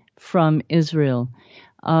 including from Israel.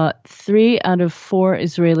 3 out of 4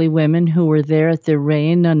 Israeli women who were there at the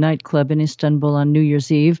Reina nightclub in Istanbul on New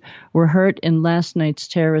Year's Eve were hurt in last night's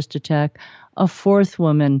terrorist attack. A 4th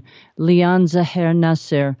woman, Lian Zaher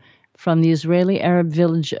Nasser, from the Israeli Arab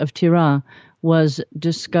village of Tira, was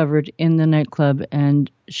discovered in the nightclub,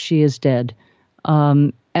 and she is dead.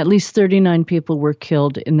 At least 39 people were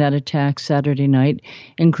killed in that attack Saturday night,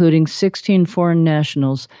 including 16 foreign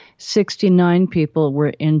nationals. 69 people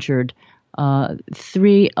were injured.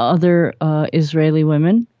 3 other Israeli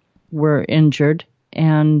women were injured,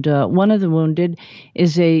 and one of the wounded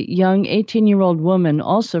is a young 18-year-old woman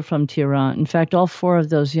also from Tira. In fact, all 4 of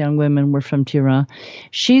those young women were from Tira.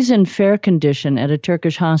 She's in fair condition at a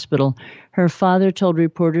Turkish hospital. Her father told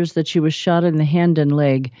reporters that she was shot in the hand and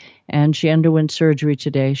leg, and she underwent surgery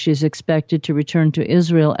today. She's expected to return to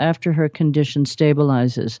Israel after her condition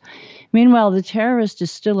stabilizes. Meanwhile, the terrorist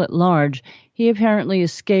is still at large. He apparently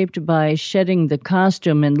escaped by shedding the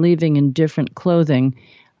costume and leaving in different clothing.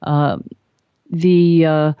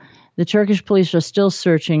 The Turkish police are still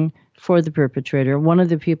searching for the perpetrator. One of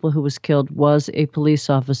the people who was killed was a police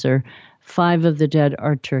officer. 5 of the dead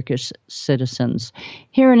are Turkish citizens.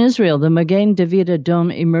 Here in Israel, the Magen David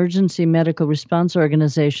Adom Emergency Medical Response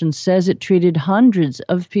Organization says it treated hundreds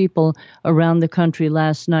of people around the country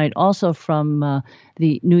last night, also from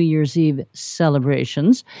the New Year's Eve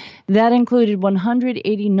celebrations. That included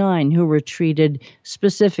 189 who were treated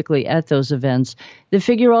specifically at those events. The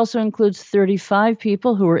figure also includes 35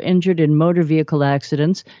 people who were injured in motor vehicle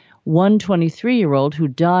accidents, one 23-year-old who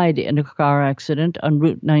died in a car accident on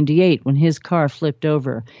Route 98 when his car flipped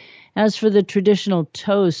over. As for the traditional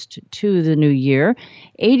toast to the new year,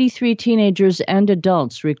 83 teenagers and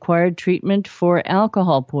adults required treatment for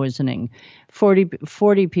alcohol poisoning.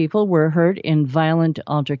 40 people were hurt in violent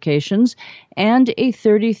altercations, and a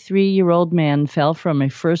 33-year-old man fell from a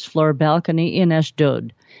first-floor balcony in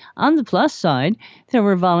Ashdod. On the plus side, there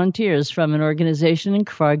were volunteers from an organization in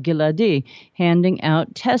Kfar Giladi handing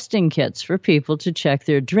out testing kits for people to check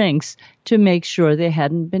their drinks to make sure they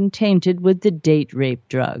hadn't been tainted with the date rape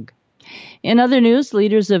drug. In other news,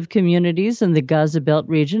 leaders of communities in the Gaza Belt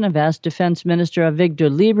region have asked Defense Minister Avigdor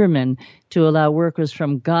Lieberman to allow workers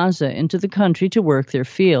from Gaza into the country to work their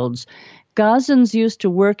fields. Gazans used to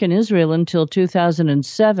work in Israel until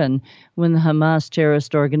 2007, when the Hamas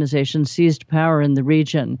terrorist organization seized power in the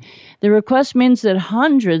region. The request means that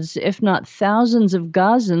hundreds, if not thousands, of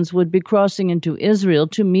Gazans would be crossing into Israel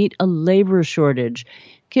to meet a labor shortage.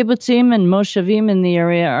 Kibbutzim and moshavim in the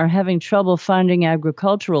area are having trouble finding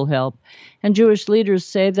agricultural help, and Jewish leaders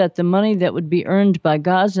say that the money that would be earned by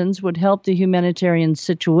Gazans would help the humanitarian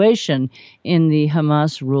situation in the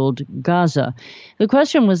Hamas-ruled Gaza. The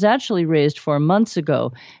question was actually raised 4 months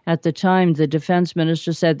ago. At the time, the defense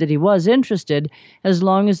minister said that he was interested as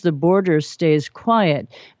long as the border stays quiet.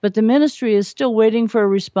 But the ministry is still waiting for a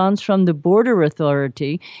response from the border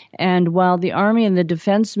authority. And while the army and the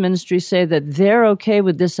defense ministry say that they're okay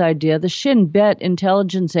with this idea, the Shin Bet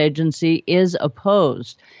intelligence agency is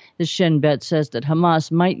opposed. The Shin Bet says that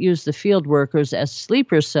Hamas might use the field workers as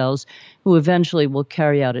sleeper cells who eventually will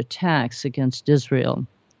carry out attacks against Israel.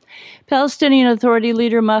 Palestinian Authority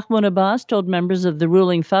leader Mahmoud Abbas told members of the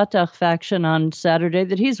ruling Fatah faction on Saturday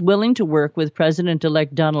that he's willing to work with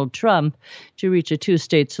President-elect Donald Trump to reach a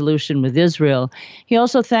two-state solution with Israel. He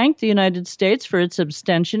also thanked the United States for its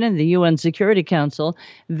abstention in the UN Security Council.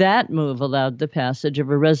 That move allowed the passage of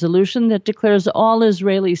a resolution that declares all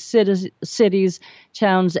Israeli cities,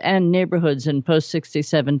 towns, and neighborhoods in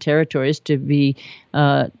post-67 territories to be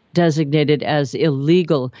designated as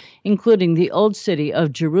illegal, including the old city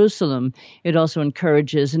of Jerusalem. It also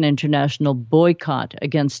encourages an international boycott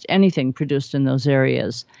against anything produced in those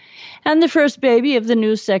areas. And the first baby of the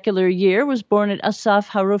new secular year was born at Asaf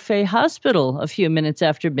Harofeh Hospital a few minutes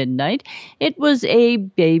after midnight. It was a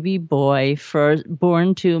baby boy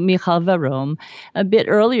born to Michal Varom, a bit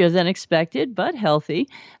earlier than expected, but healthy.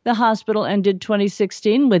 The hospital ended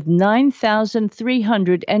 2016 with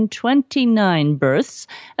 9,329 births,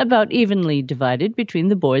 about evenly divided between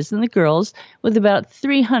the boys and the girls, with about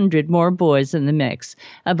 300 more boys in the mix.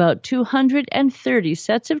 About 230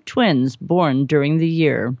 sets of twins born during the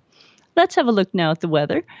year. Let's have a look now at the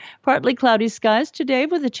weather. Partly cloudy skies today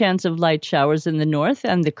with a chance of light showers in the north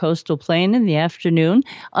and the coastal plain in the afternoon.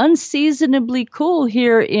 Unseasonably cool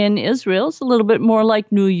here in Israel. It's a little bit more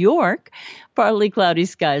like New York. Partly cloudy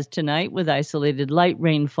skies tonight with isolated light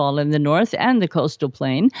rainfall in the north and the coastal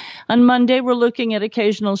plain. On Monday, we're looking at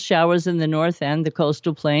occasional showers in the north and the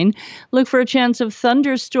coastal plain. Look for a chance of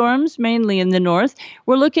thunderstorms, mainly in the north.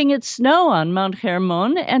 We're looking at snow on Mount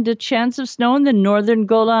Hermon and a chance of snow in the northern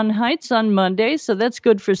Golan Heights on Monday, so that's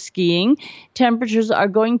good for skiing. Temperatures are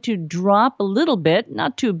going to drop a little bit,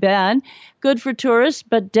 not too bad. Good for tourists,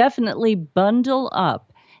 but definitely bundle up.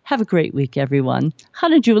 Have a great week, everyone.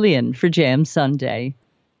 Hannah Julian for JM Sunday.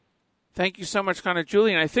 Thank you so much, Hannah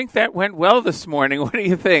Julian. I think that went well this morning. What do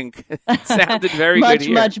you think? It sounded very good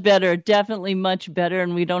here. Much better. Definitely much better.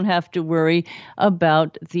 And we don't have to worry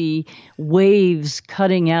about the waves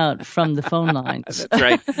cutting out from the phone lines. That's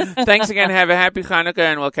right. Thanks again. Have a happy Hanukkah,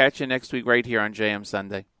 and we'll catch you next week right here on JM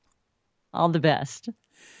Sunday. All the best.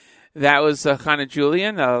 That was Hannah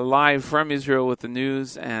Julian, live from Israel with the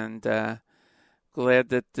news, and glad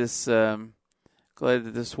that this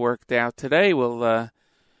worked out today. We'll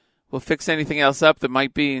fix anything else up that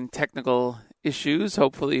might be in technical issues,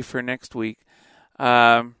 hopefully for next week.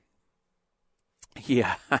 Yeah,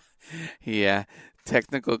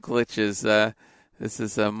 technical glitches. This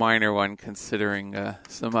is a minor one considering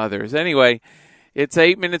some others. Anyway, it's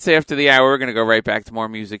 8 minutes after the hour. We're going to go right back to more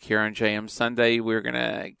music here on JM Sunday. We're going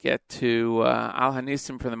to get to Al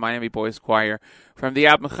Hanisim from the Miami Boys Choir from the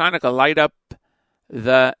album Hanukkah, Light Up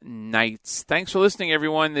the Nights. Thanks for listening,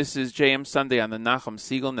 everyone. This is JM Sunday on the Nachum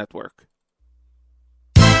Segal Network.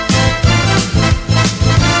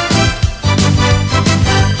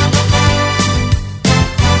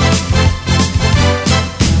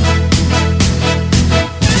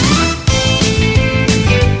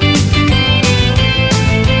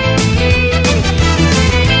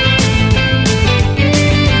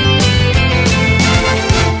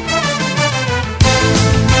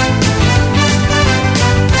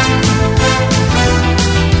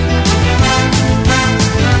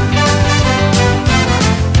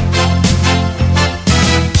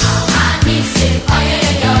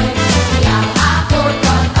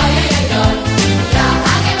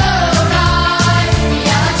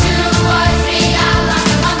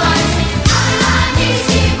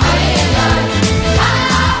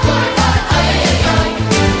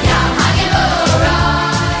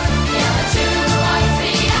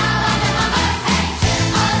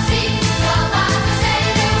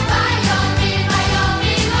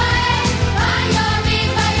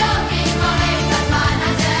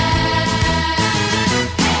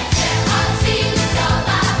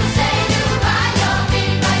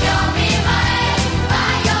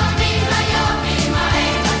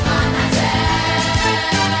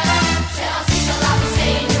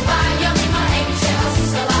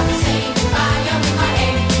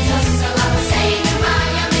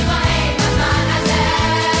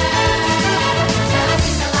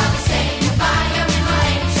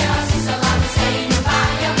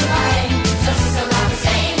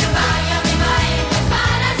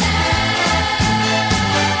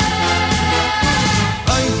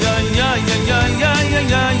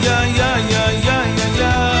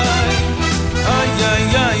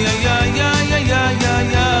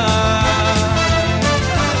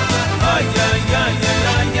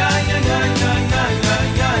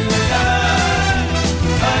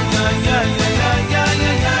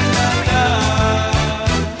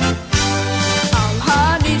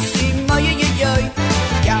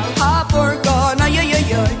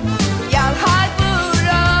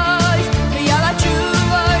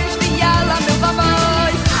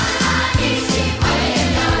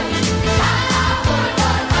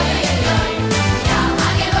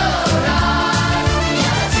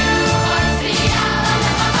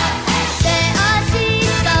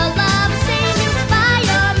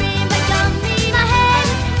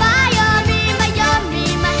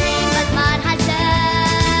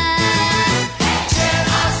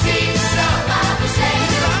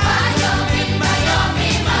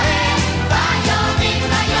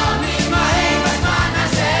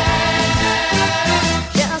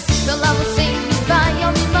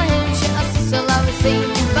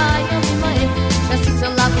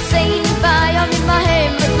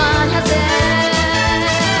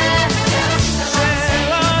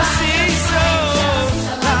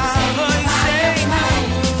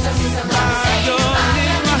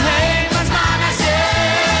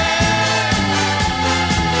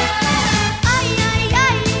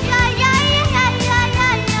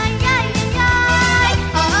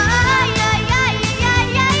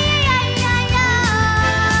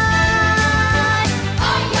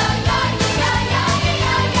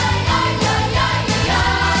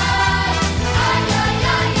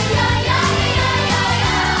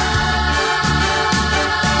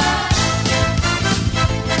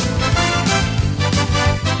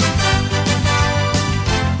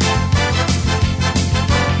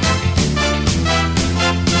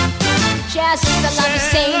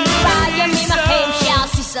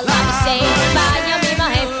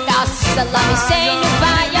 salami seinu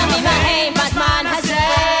bayamim ha'em b'zman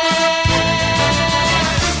hazeh.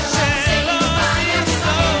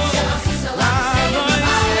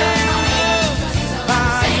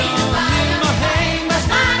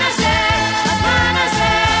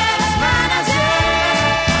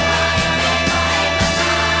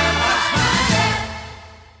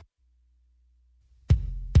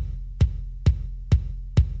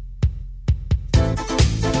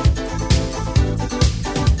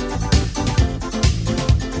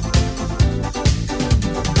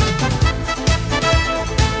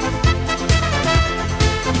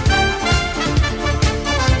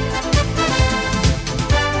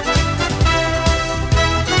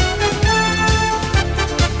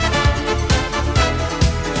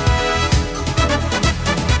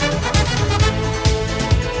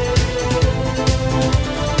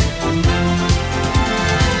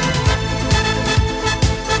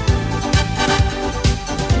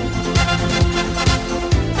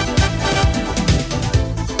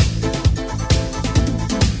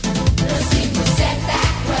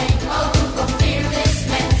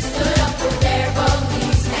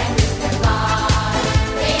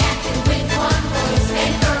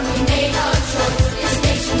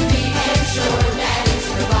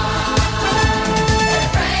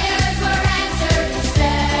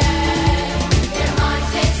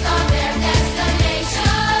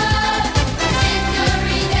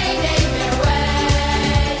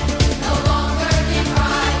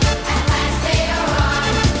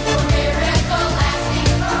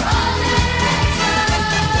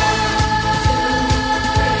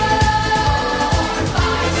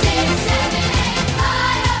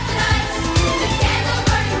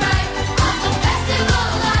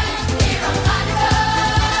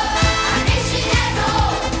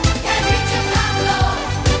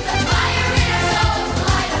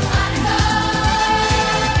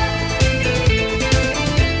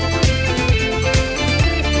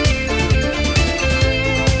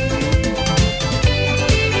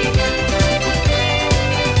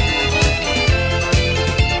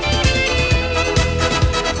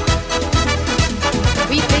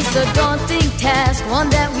 one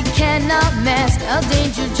that we cannot mask, a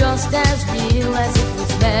danger just as real as it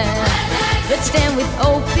was meant. Let's stand with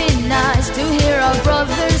open eyes to hear our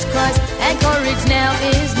brothers' cries, and courage now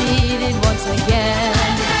is needed once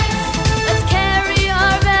again. Let's carry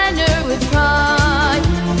our banner with pride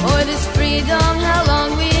for this freedom, how long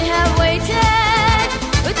we have waited,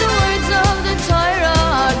 with the words of the Torah,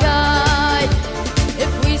 our guide.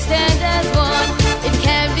 If we stand as one, it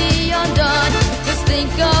can be undone. Just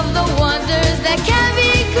think of the wonders that can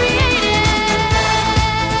be created.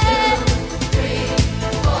 2, 3,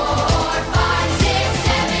 4, 5, 6,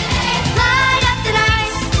 7, 8. Light up the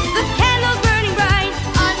night, the candles burning bright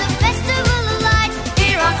on the festival of lights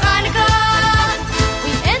here on Hanukkah.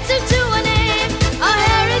 We enter to an end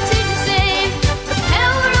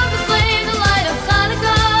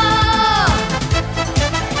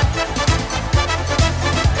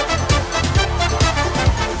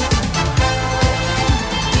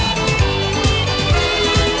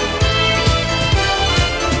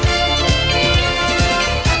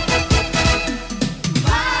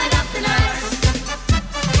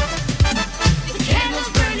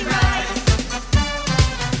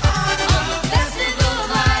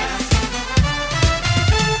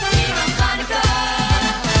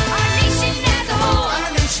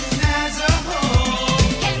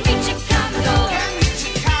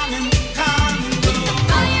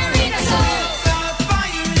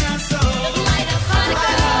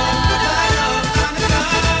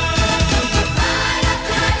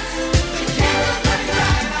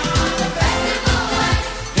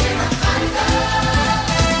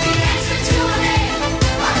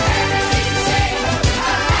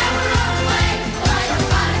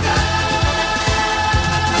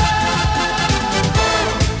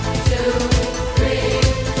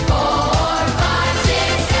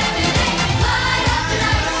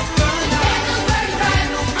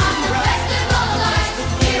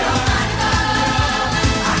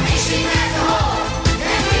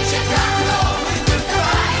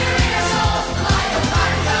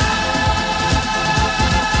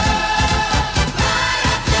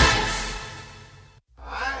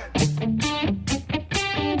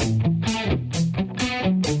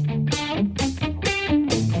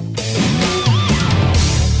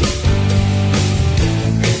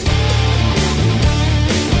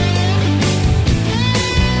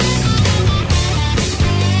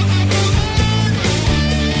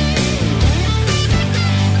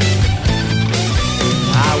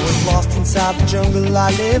outside the jungle,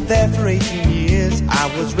 I lived there for 18 years. I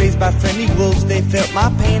was raised by friendly wolves, they felt my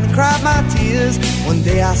pain and cried my tears. One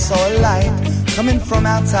day I saw a light coming from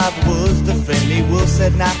outside the woods. The friendly wolf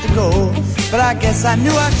said not to go, but I guess I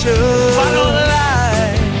knew I should. Follow the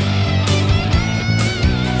light,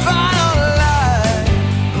 follow the light,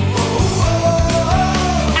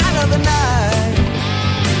 out of the night,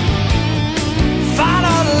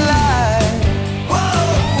 follow the light.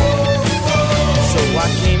 So I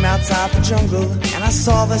came outside the jungle and I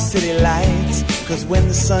saw the city lights. Cause when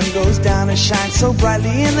the sun goes down it shines so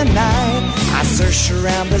brightly in the night. I searched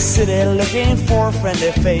around the city looking for a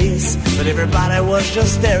friendly face, but everybody was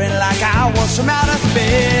just staring like I was from outer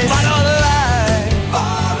space. Follow the light,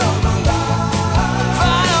 follow the light,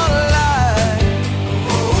 follow the light,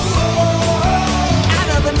 out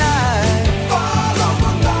of the night, follow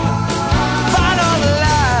the light, follow the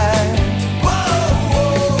light.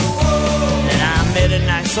 And I met a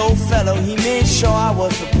nice old fellow, he made sure I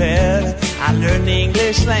was prepared. I learned the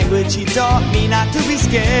English language, he taught me not to be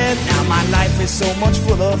scared. Now my life is so much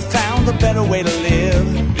fuller, found a better way to live.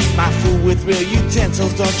 Eat my food with real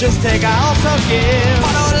utensils, don't just take, I also give.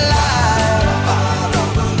 Follow the light, follow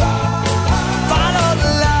the light, follow the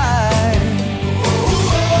light.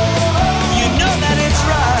 You know that it's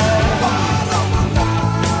right.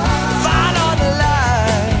 Follow the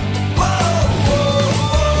light.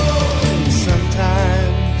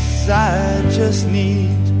 Sometimes I just need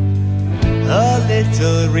a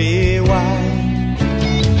little rewind.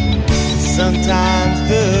 Sometimes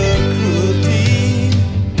the cruelty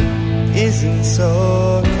isn't so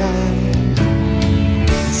kind.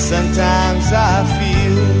 Sometimes I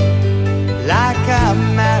feel like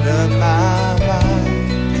I'm out of my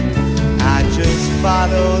mind. I just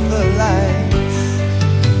follow the lights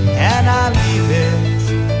and I leave it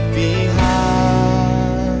behind.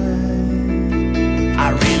 I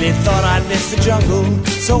really thought I'd miss the jungle,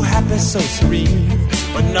 so happy, so serene,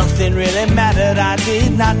 but nothing really mattered, I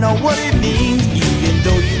did not know what it means. Even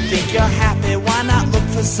though you think you're happy, why not look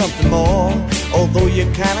for something more? Although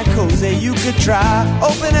you're kinda cozy, you could try,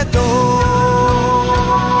 open a door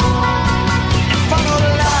and follow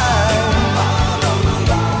the light, follow the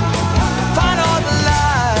light, follow the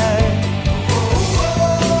light,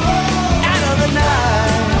 out of the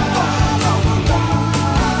night,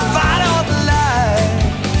 follow the light,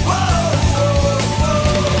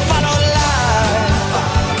 follow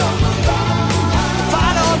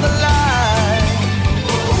the light.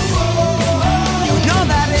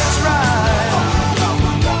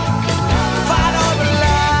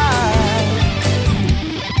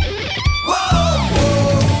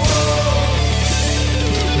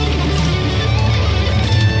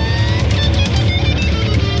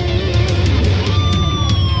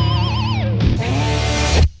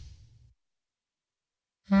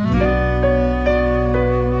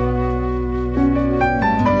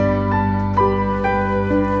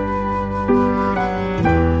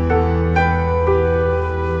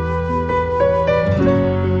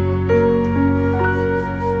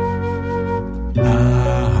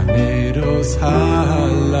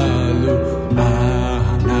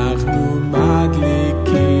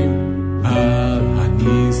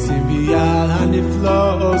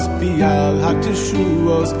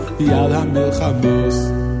 Yal ha-milchamos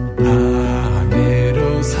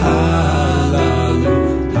ha-neros halalu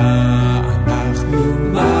ha-anachnu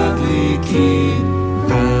madlikin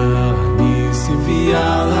ha-nisim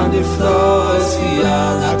v'yal ha-niflos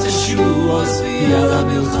v'yal ha-teshuos v'yal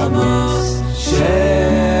ha-milchamos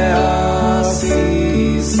she'asisa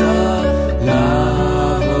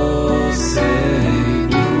lavoseinu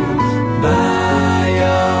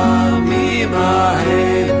bayamim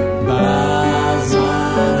hahem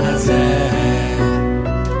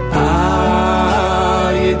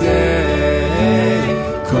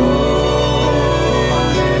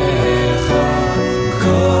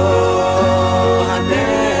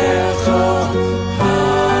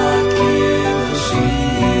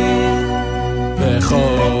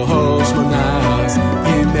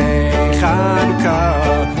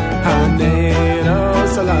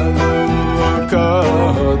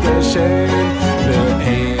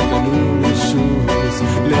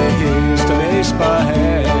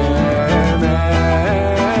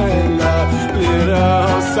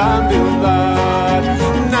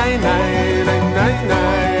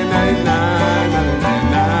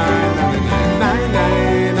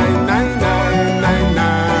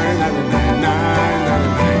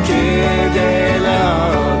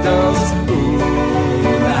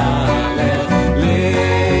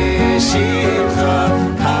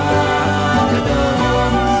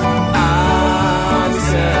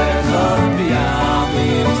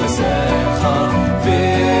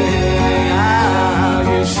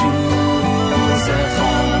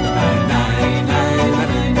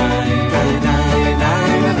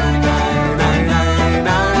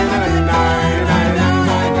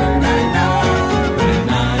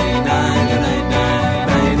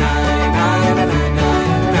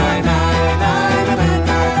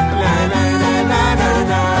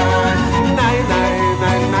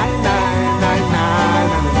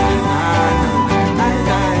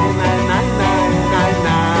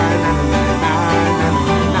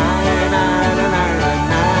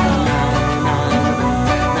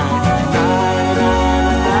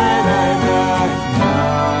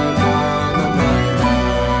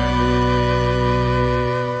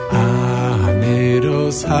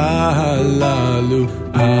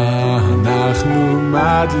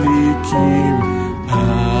Elohim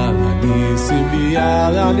Al hanisim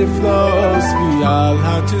v'al haniflos v'al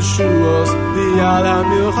hatishuos v'al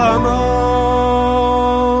hamilchamos.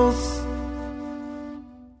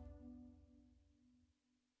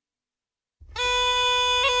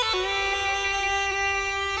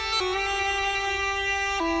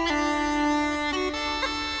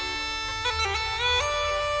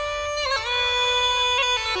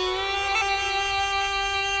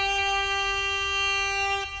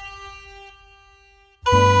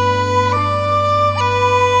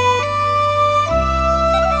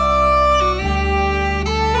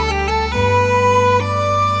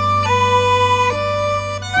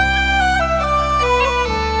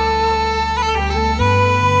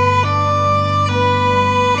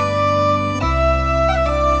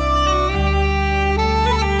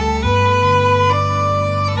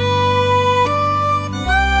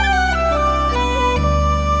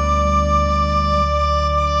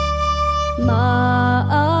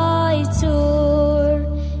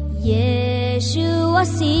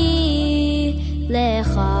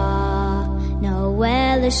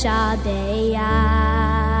 Shabeach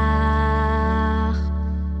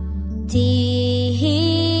Tihi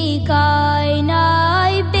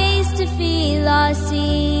kainai beis tefilasi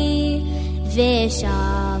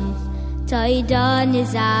Vesham Taidan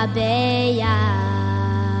Izabeach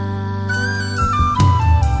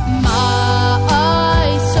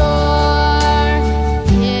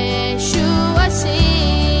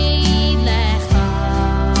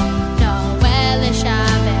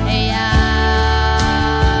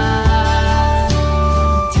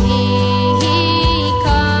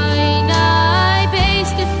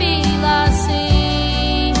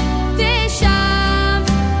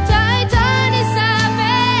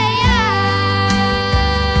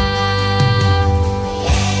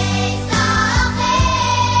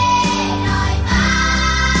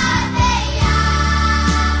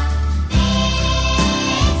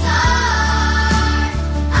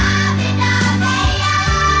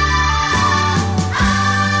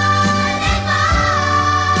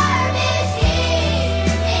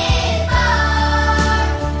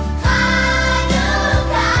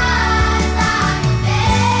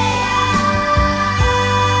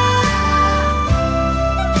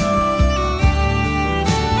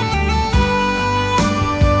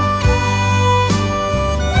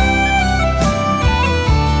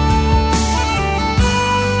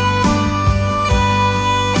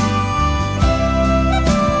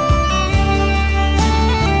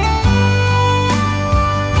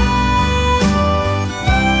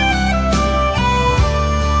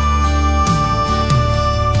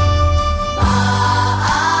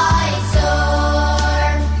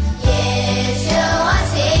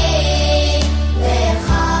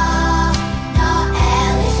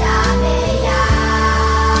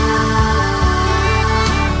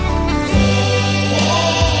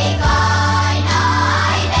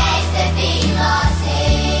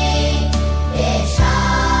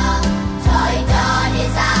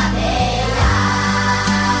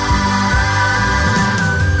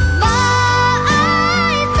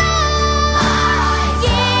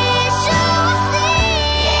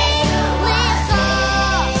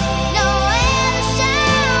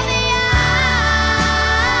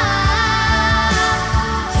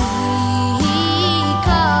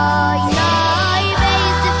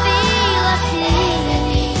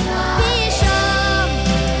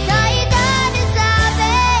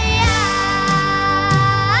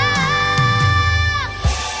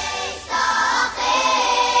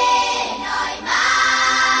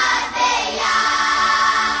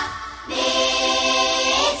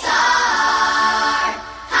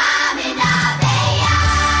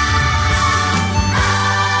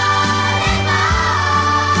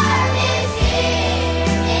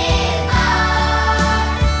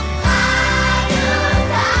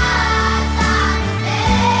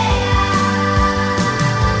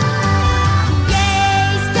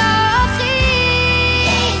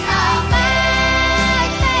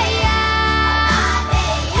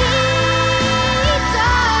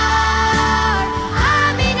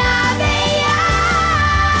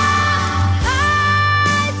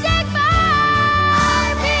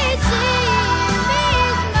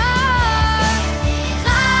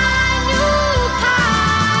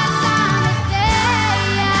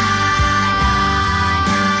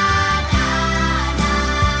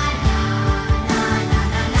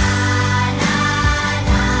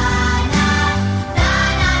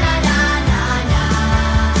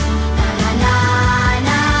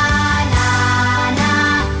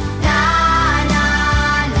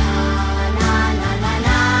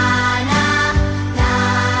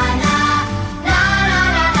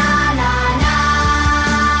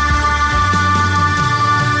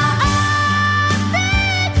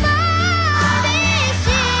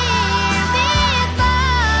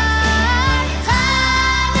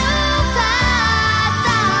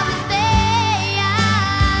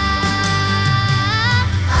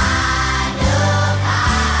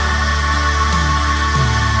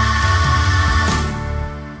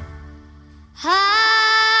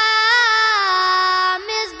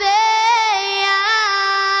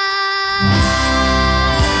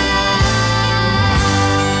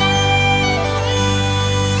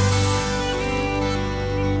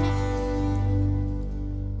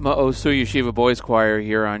Osur Yeshiva Boys Choir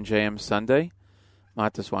here on JM Sunday.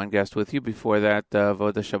 Matis Weingast with you. Before that,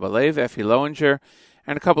 Voda Shabalev, Effie Lowinger,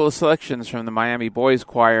 and a couple of selections from the Miami Boys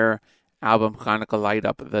Choir album Hanukkah Light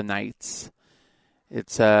Up the Nights.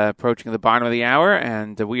 It's approaching the bottom of the hour,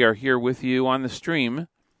 and we are here with you on the stream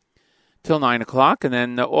till 9 o'clock, and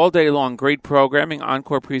then all day long, great programming,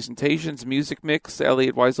 encore presentations, music mix,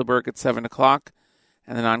 Elliot Weiselberg at 7 o'clock,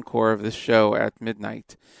 and an encore of this show at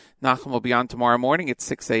midnight. Nachum will be on tomorrow morning at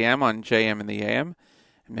 6 a.m. on JM in the AM,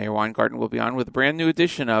 and Mayor Weingarten will be on with a brand new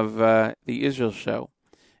edition of The Israel Show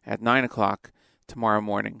at 9 o'clock tomorrow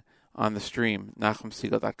morning on the stream,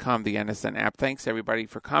 NachumSegal.com, the NSN app. Thanks, everybody,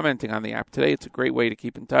 for commenting on the app today. It's a great way to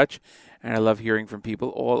keep in touch, and I love hearing from people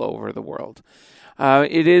all over the world.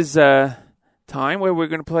 It is time where we're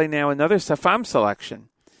going to play now another Safam selection.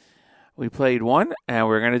 We played one, and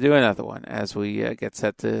we're going to do another one as we get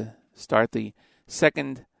set to start the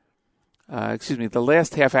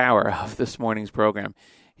last half hour of this morning's program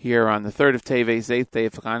here on the 3rd of Teves, 8th day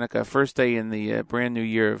of Hanukkah, first day in the brand new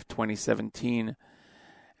year of 2017.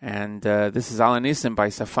 And this is Al Nisim by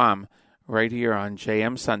Safam right here on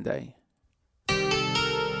JM Sunday.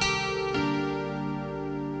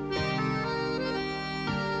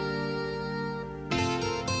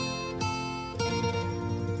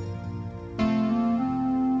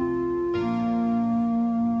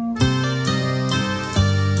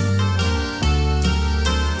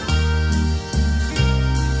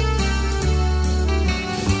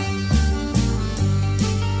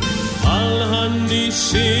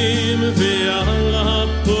 Nisim ve'al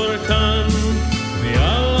ha'purkan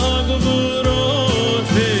ve'al ha'gvurot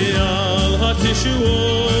ve'al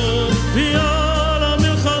ha'tishuot ve'al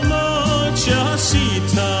ha'milchamot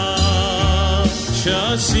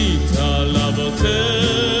she'asita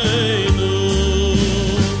lavoteinu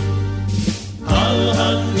al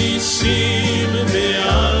ha'nisim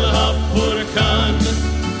ve'al ha'purkan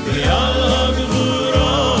ve'al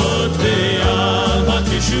ha'gvurot ve'al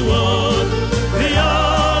ha'tishuot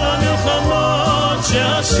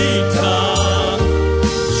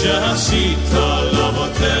שעשית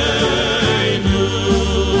לאבותינו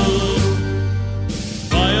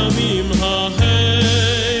בימים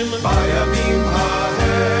ההם בימים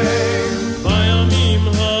ההם בימים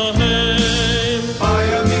ההם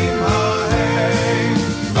בימים ההם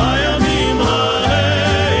בימים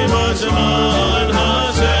ההם בזמן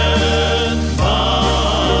הזה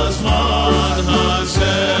בזמן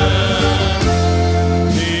הזה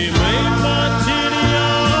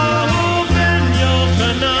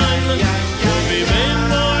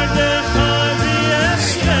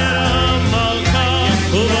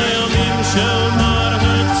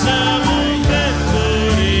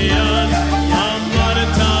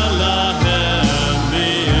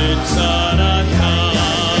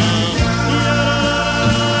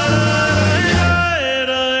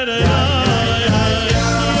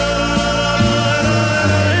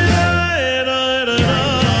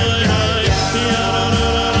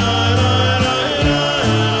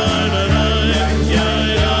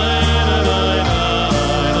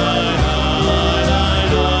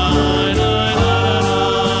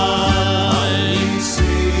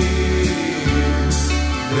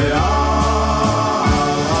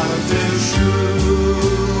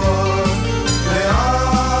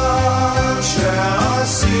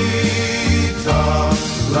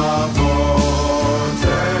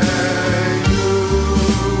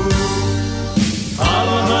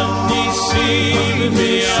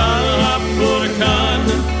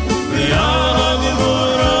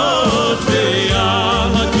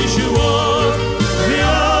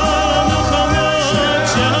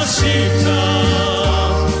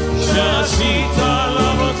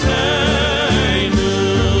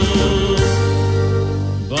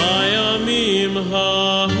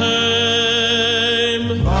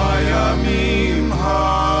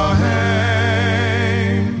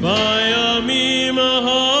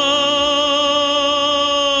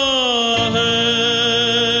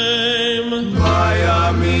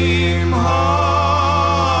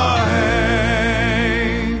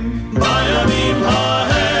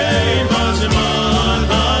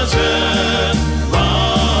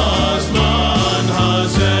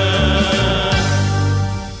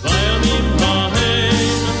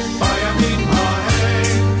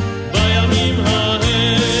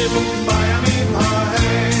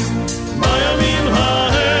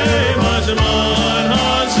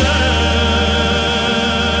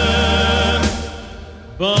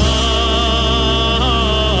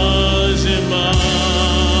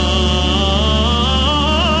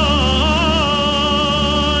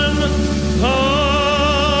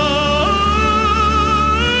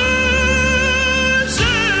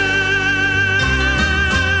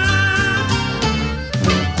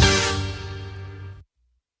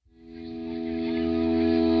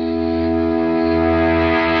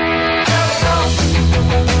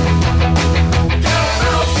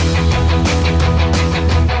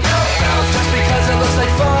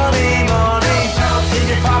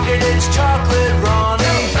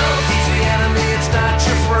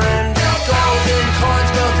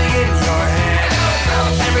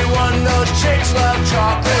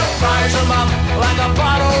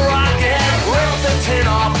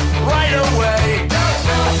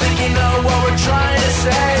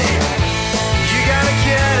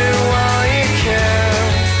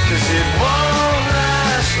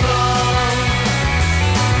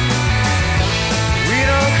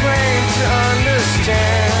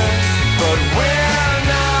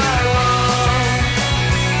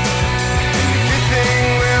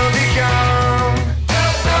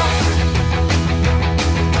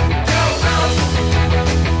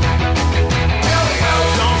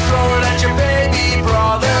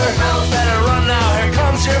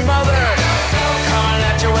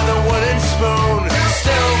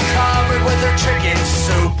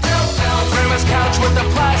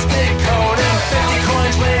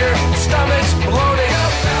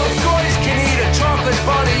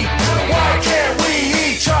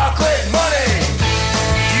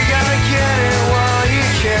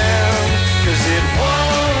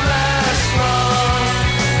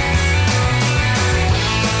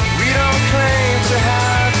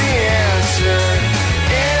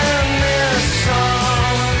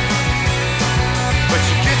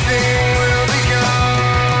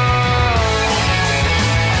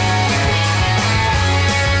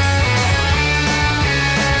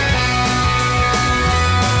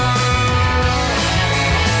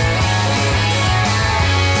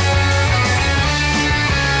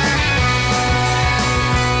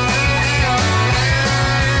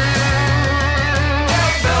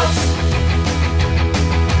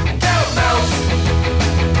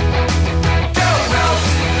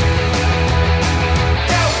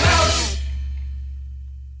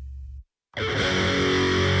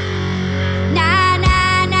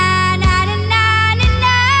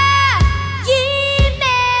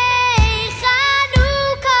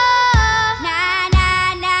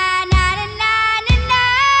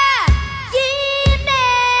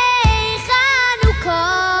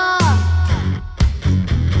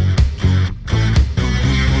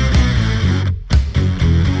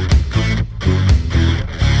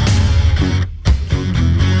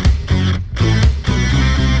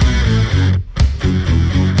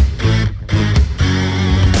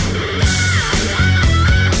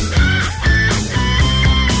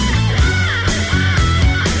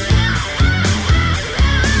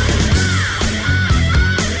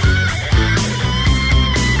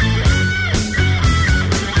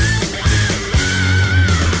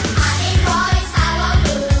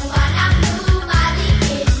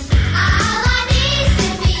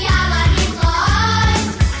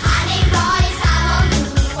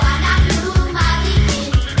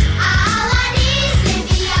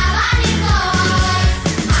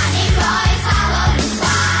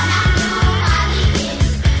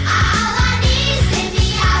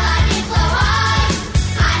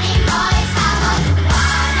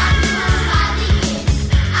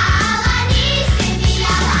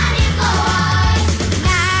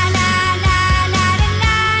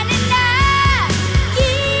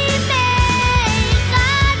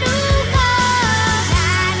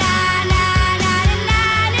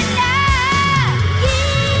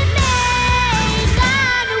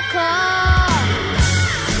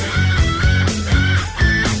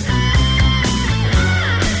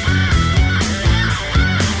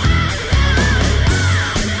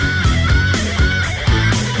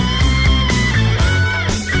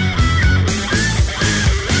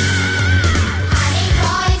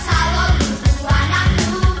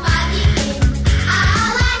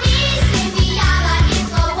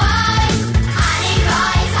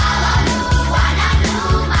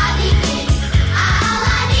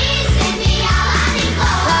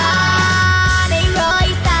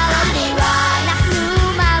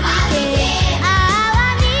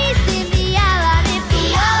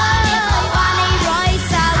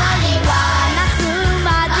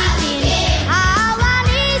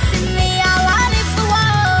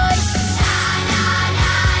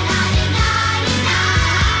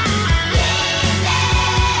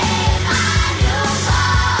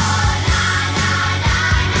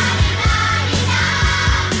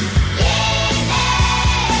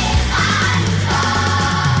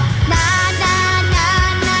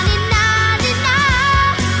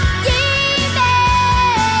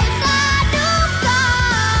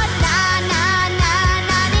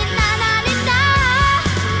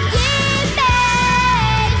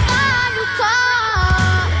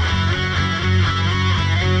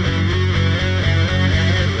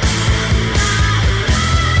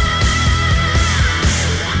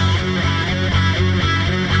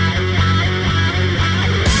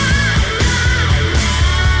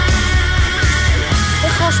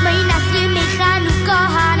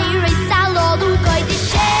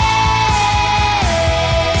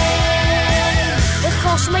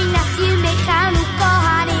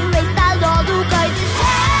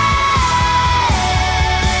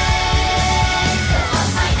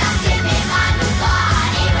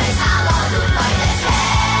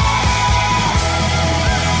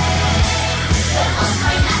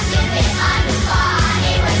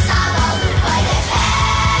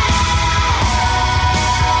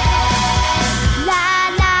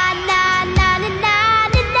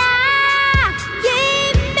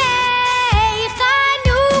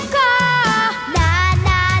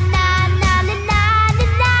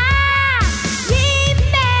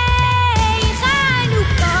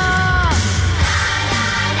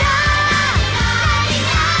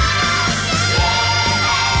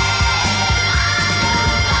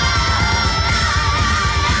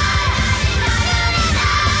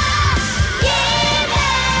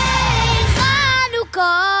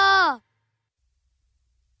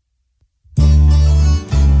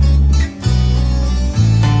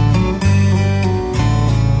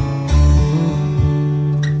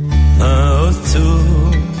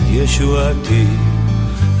ישועתי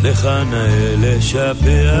לך נאה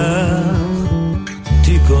לשבח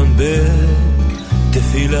תיקון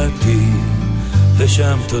בתפילתי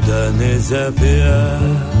ושם תודה נזבח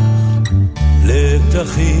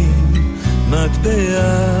לפתחים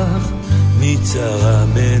מטבח מצרה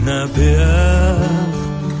מנבח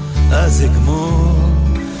אז אגמור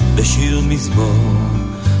בשיר מזמור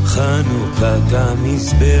חנוכת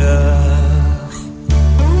המזבח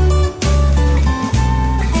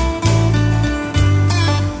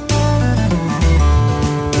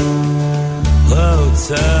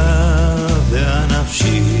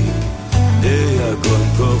והנפשי ביגון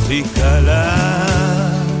כוחי קלה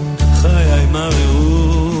חיי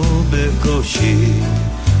מראו בקושי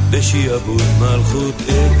בשיעבוד מלכות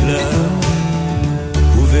עגלה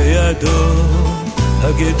ובידו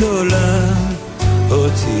הגדולה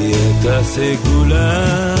הוציא את הסגולה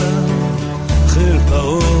חיל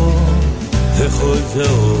פרעה וכל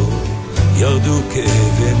זרעו ירדו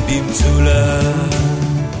כאבן במצולה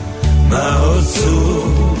מה עשו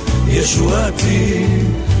ישועתי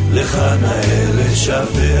לך נאה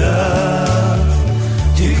לשבח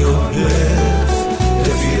תיקון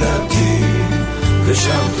תפילתי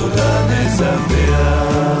ושם תודה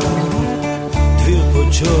נזבח דביר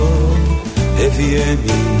קודשו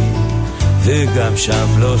הביאני וגם שם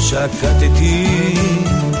לא שקטתי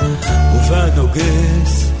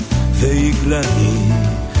ובנוגס והגלני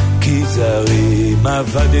כי זרים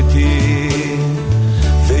עבדתי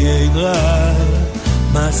ואין רעל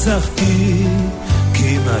מסכתי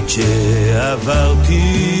כמעט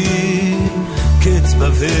שעברתי קץ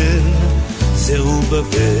בבל זרו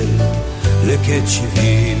בבל לקץ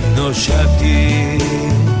 70 נושעתי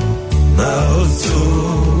מה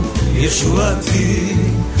עשו ישועתי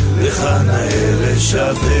לך נאה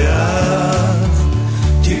לשבח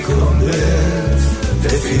תיקון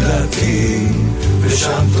תפילתי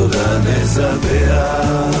ושם תודה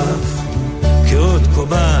נזבח כאות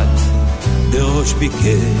קומת בראש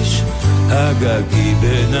ביקש הגגי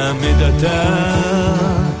בן המדתה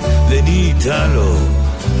וניתה לו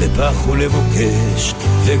לפח ולמוקש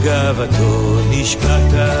וגאוותו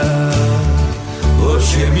נשקטה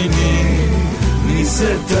ראש ימיני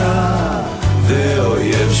ניסתה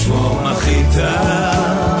ואויב שמו מחיתה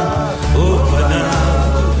עוד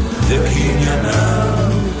פניו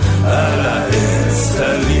וקנייניו על העץ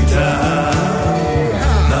תליתה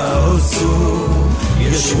עשו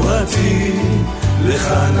ישועתי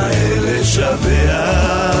לך נאה לשבח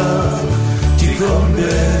תיקון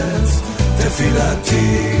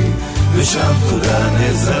תפילתי ושם תודה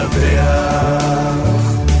נזבח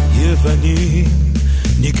יוונים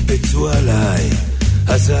נקפצו עליי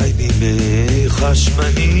אזי בימי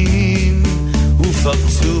חשמנים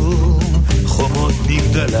ופרצו חומות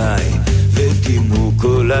מגדליי ותימו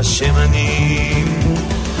כל השמנים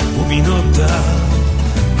ומינותה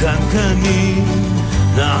קנקנים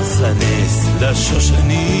נעשה נס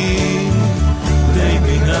לשושנים בני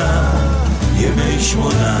בינה ימי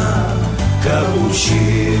 8 קראו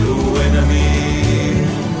שיר ועננים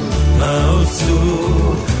מה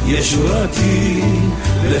עשו ישועתי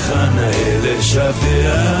לך נאה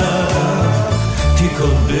לשבח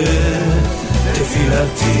תיקון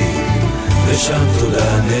תפילתי ושם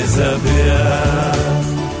תודה נזבח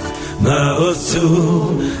מה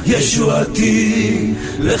עשו ישועתי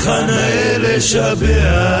לך נאה לשבח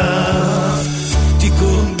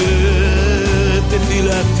תיקון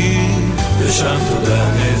בתפילתי ושם תודה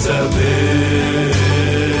נזבח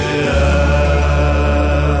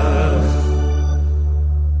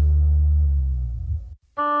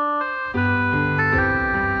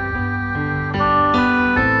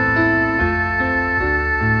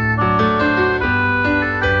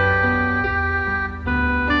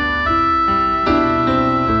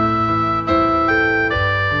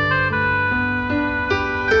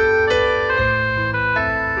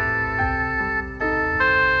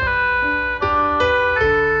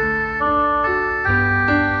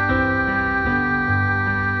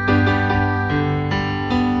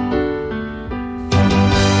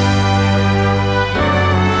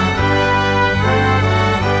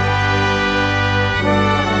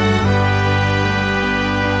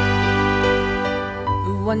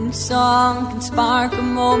One song can spark a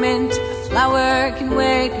moment, a flower can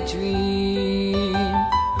wake a dream.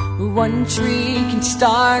 One tree can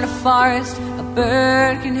start a forest, a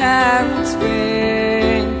bird can herald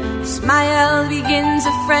spring. A smile begins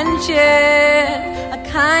a friendship, a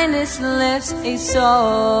kindness lifts a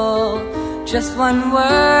soul. Just one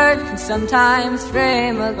word can sometimes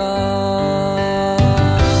frame a goal.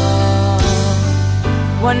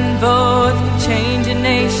 One vote can change a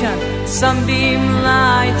nation, a sunbeam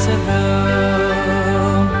lights a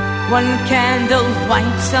room. One candle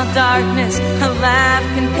wipes out darkness, a laugh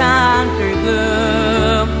can conquer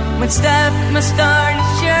gloom. One step must start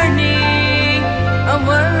each journey, a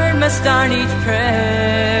word must start each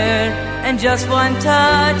prayer, and just one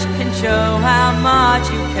touch can show how much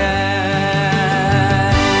you care.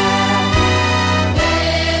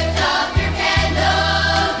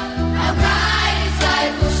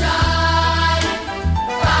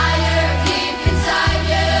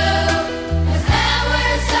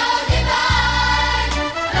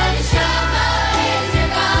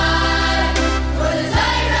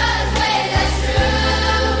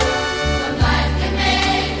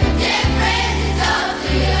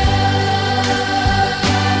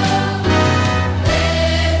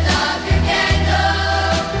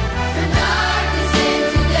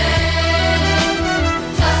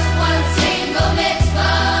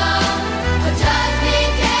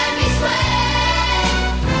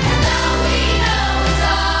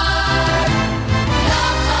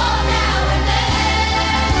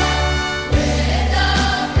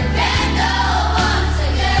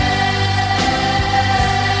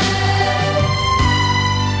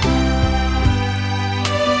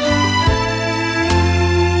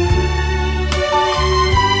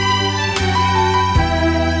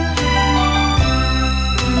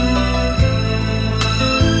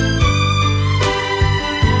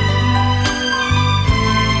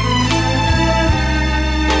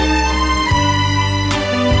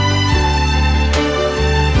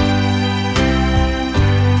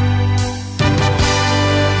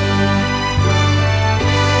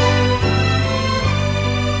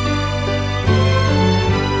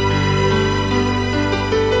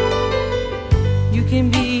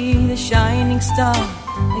 Star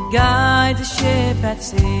that guides a ship at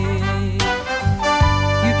sea.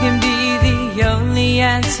 You can be the only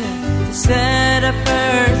answer to set a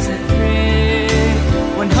person free.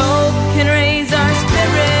 When hope can raise our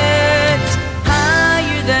spirits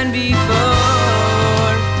higher than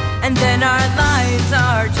before, and then our lives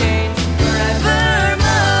are changed forevermore.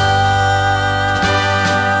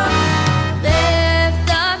 Lift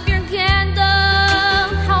up your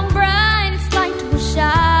candle, how bright its light will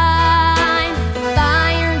shine.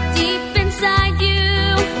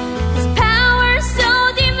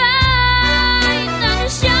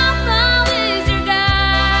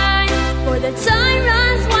 Time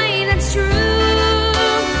runs wide, that's true.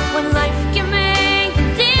 When life can make a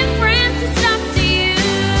difference, it's up to you.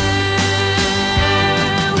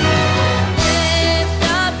 Lift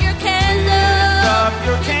up your candle, to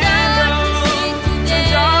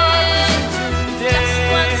darkness today. Just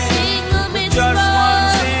one single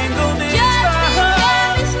mitzvah,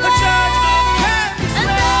 judgment can be swayed.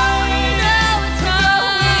 And though we know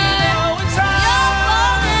it's hard, we all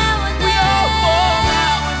fall now and then.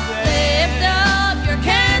 Lift up your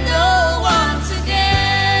candle once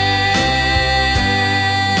again.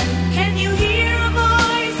 Can you hear a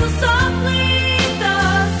voice so softly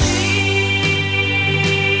thus sing?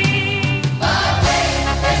 But wait,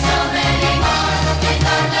 there's so many more in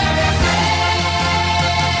thunderous rain.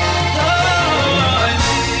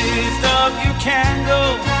 Lift up your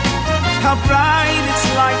candle, how bright its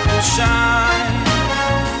light will shine.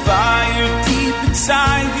 Fire deep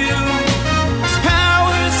inside you, its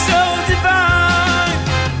power is so divine.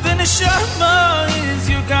 The neshama is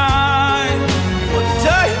your guide. For the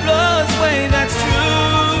time runs way, that's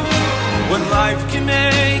true. When life can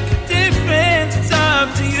make a difference, it's up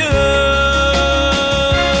to you.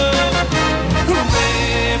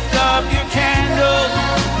 Lift up your candle,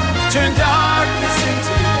 turn darkness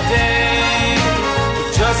into day.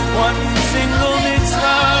 With just one single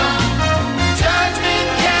mitzvah, judgment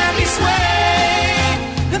can be swayed.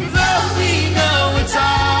 And though we know it's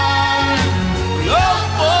hard, we all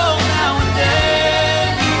fall now and then.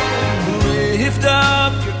 Lift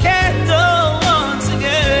up your candle once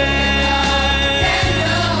again.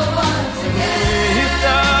 Lift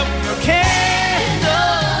up your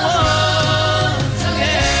candle once again.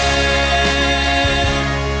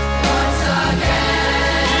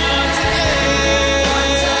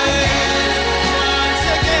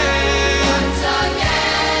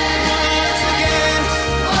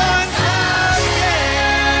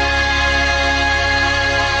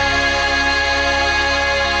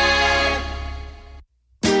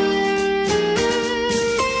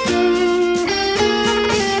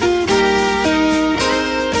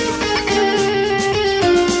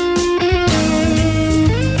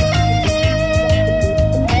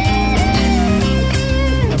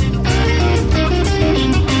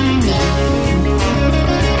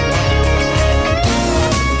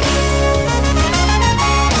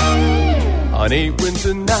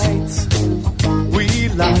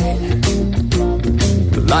 light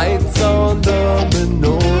the lights on the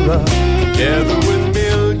menorah, together with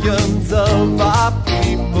millions of our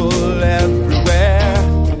people everywhere.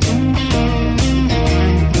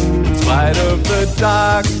 In spite of the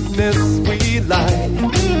darkness we light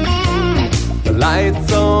the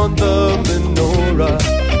lights on the menorah,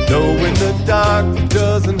 knowing the dark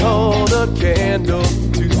doesn't hold a candle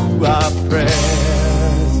to our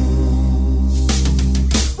prayers.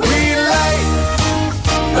 We light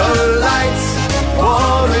the lights,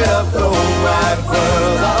 warming up the wide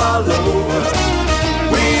world all over.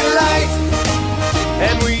 We light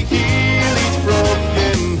and we heal each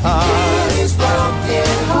broken heart.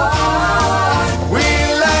 We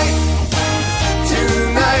light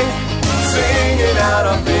tonight, singing out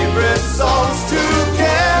our favorite songs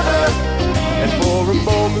together. And for a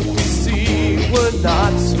moment we see we're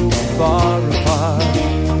not so far apart.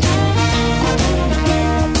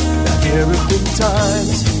 Now there have been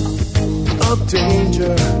times of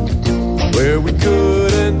danger where we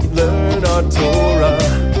couldn't learn our Torah,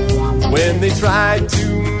 when they tried to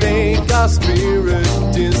make our spirit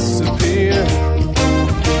disappear.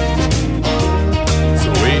 So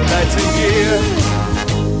 8 nights a year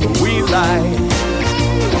we light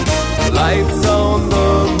lights on the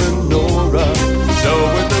menorah,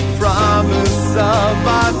 showing the promise of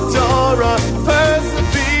our Torah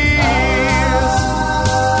perseveres.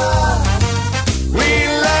 We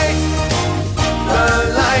light the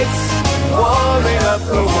lights, warming up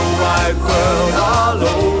the wide world all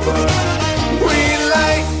over. We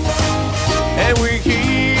light and we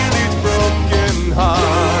heal each broken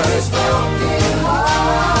heart.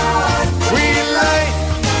 We light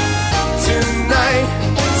tonight,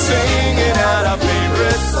 singing out our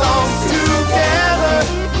favorite songs together.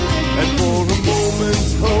 And for a moment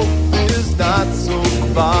hope is not so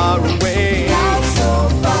far away. As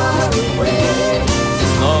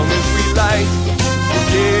long as we light, we're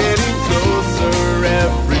getting closer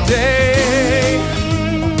every day.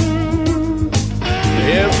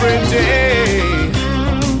 Every day.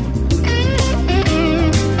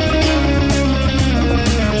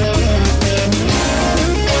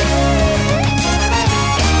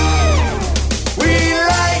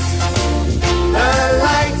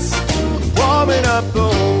 Up the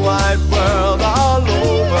wide world all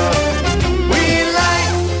over. We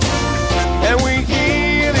light and we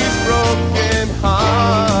heal his broken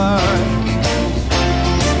heart.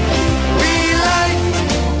 We light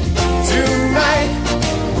tonight,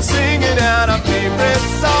 singing out our favorite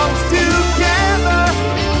songs together.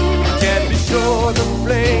 We can be sure the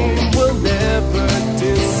flame will never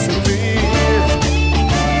disappear,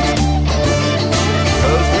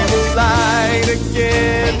 'cause we will light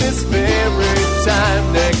again this very time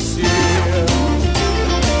next year.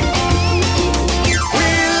 We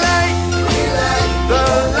light the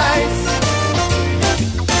lights.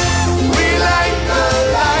 We light the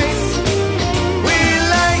lights. We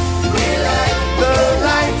light the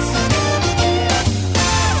lights.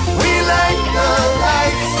 We light the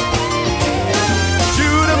lights.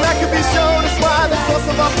 Judah Maccabee showed us why the source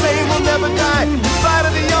of our flame will never die. In spite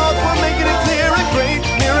of the odds, we're making it clear and great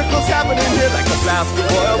miracles happening here, like a blast of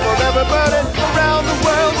oil forever burning around the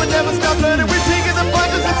world. We never stop learning. We've taken the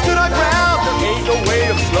punches and stood our ground. There ain't no way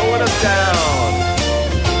of slowing us down.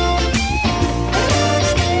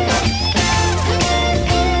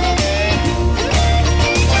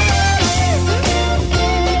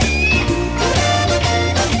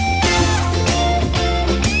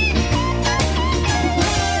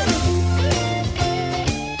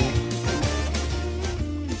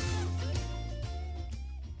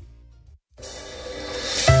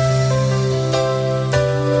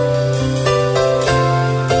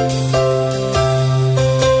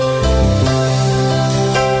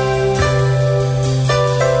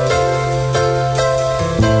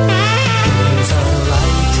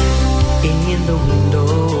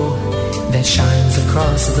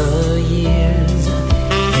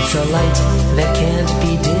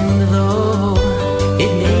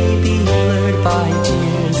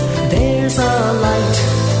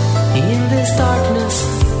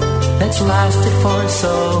 Lasted for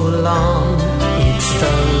so long. It's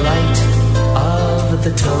the light of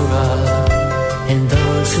the Torah and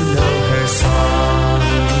those who know her song.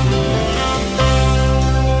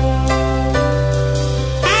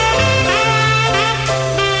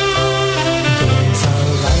 There's a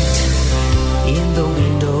light in the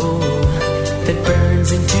window that burns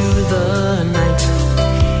into the night.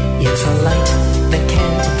 It's a light that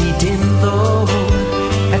can't be dimmed, though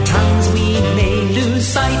at times we may lose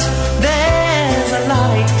sight. There's a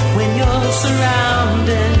light when you're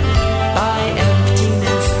surrounded by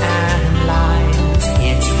emptiness and lies.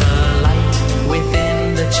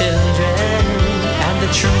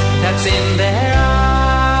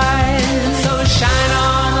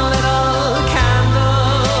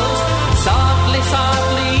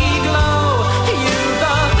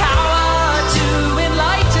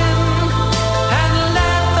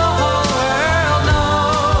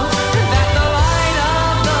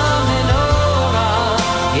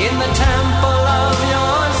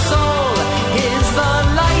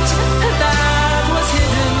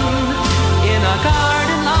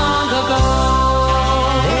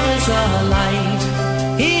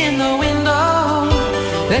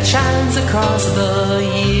 that shines across the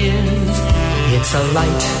years. It's a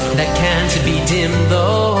light that can't be dimmed,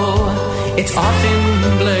 though it's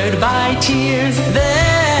often blurred by tears.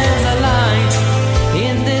 There's a light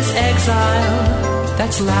in this exile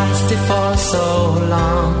that's lasted for so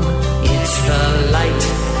long. It's the light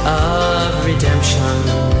of redemption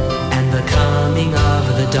and the coming of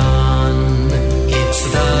the dawn. It's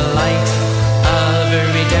the light of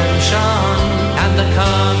redemption and the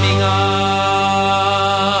coming of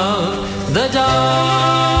the dawn.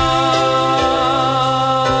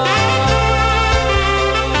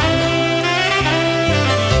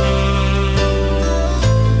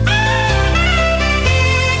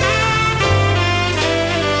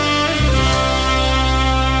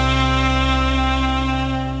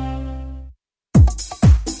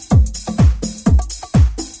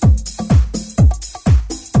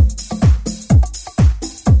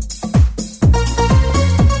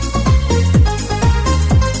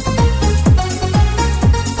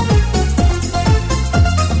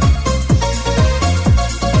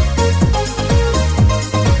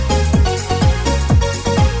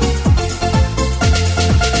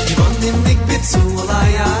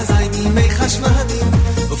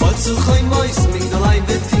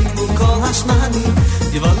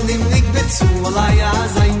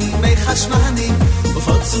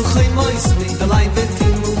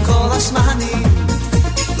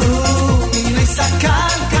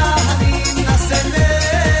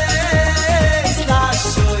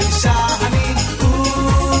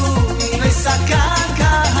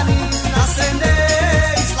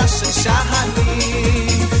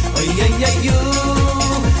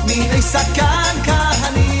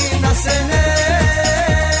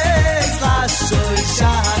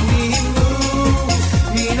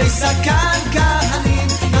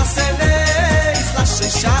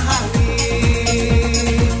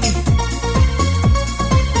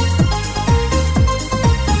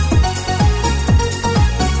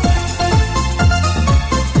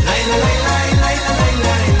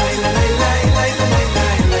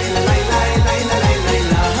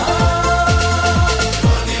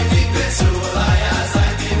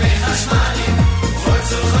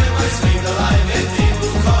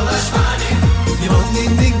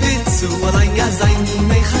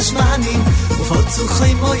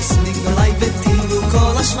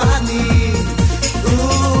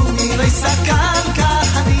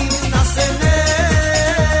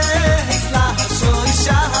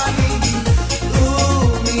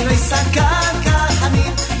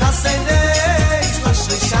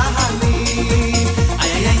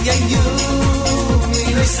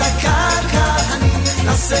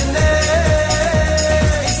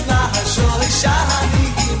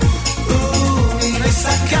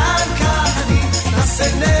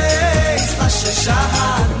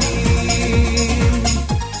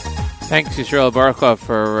 Thanks, Yisrael Baruchov,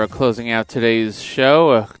 for closing out today's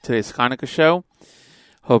show, today's Hanukkah show.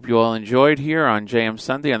 Hope you all enjoyed here on JM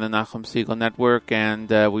Sunday on the Nachum Segal Network, and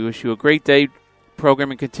we wish you a great day.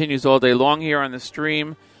 Programming continues all day long here on the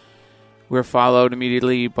stream. We're followed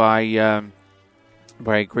immediately by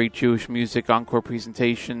great Jewish music, encore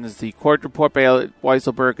presentations, the Court Report by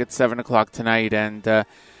Weiselberg at 7 o'clock tonight, and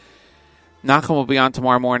Nachum will be on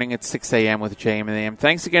tomorrow morning at 6 a.m. with JM and AM.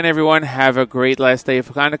 Thanks again, everyone. Have a great last day of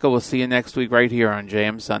Hanukkah. We'll see you next week right here on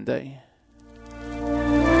JM Sunday.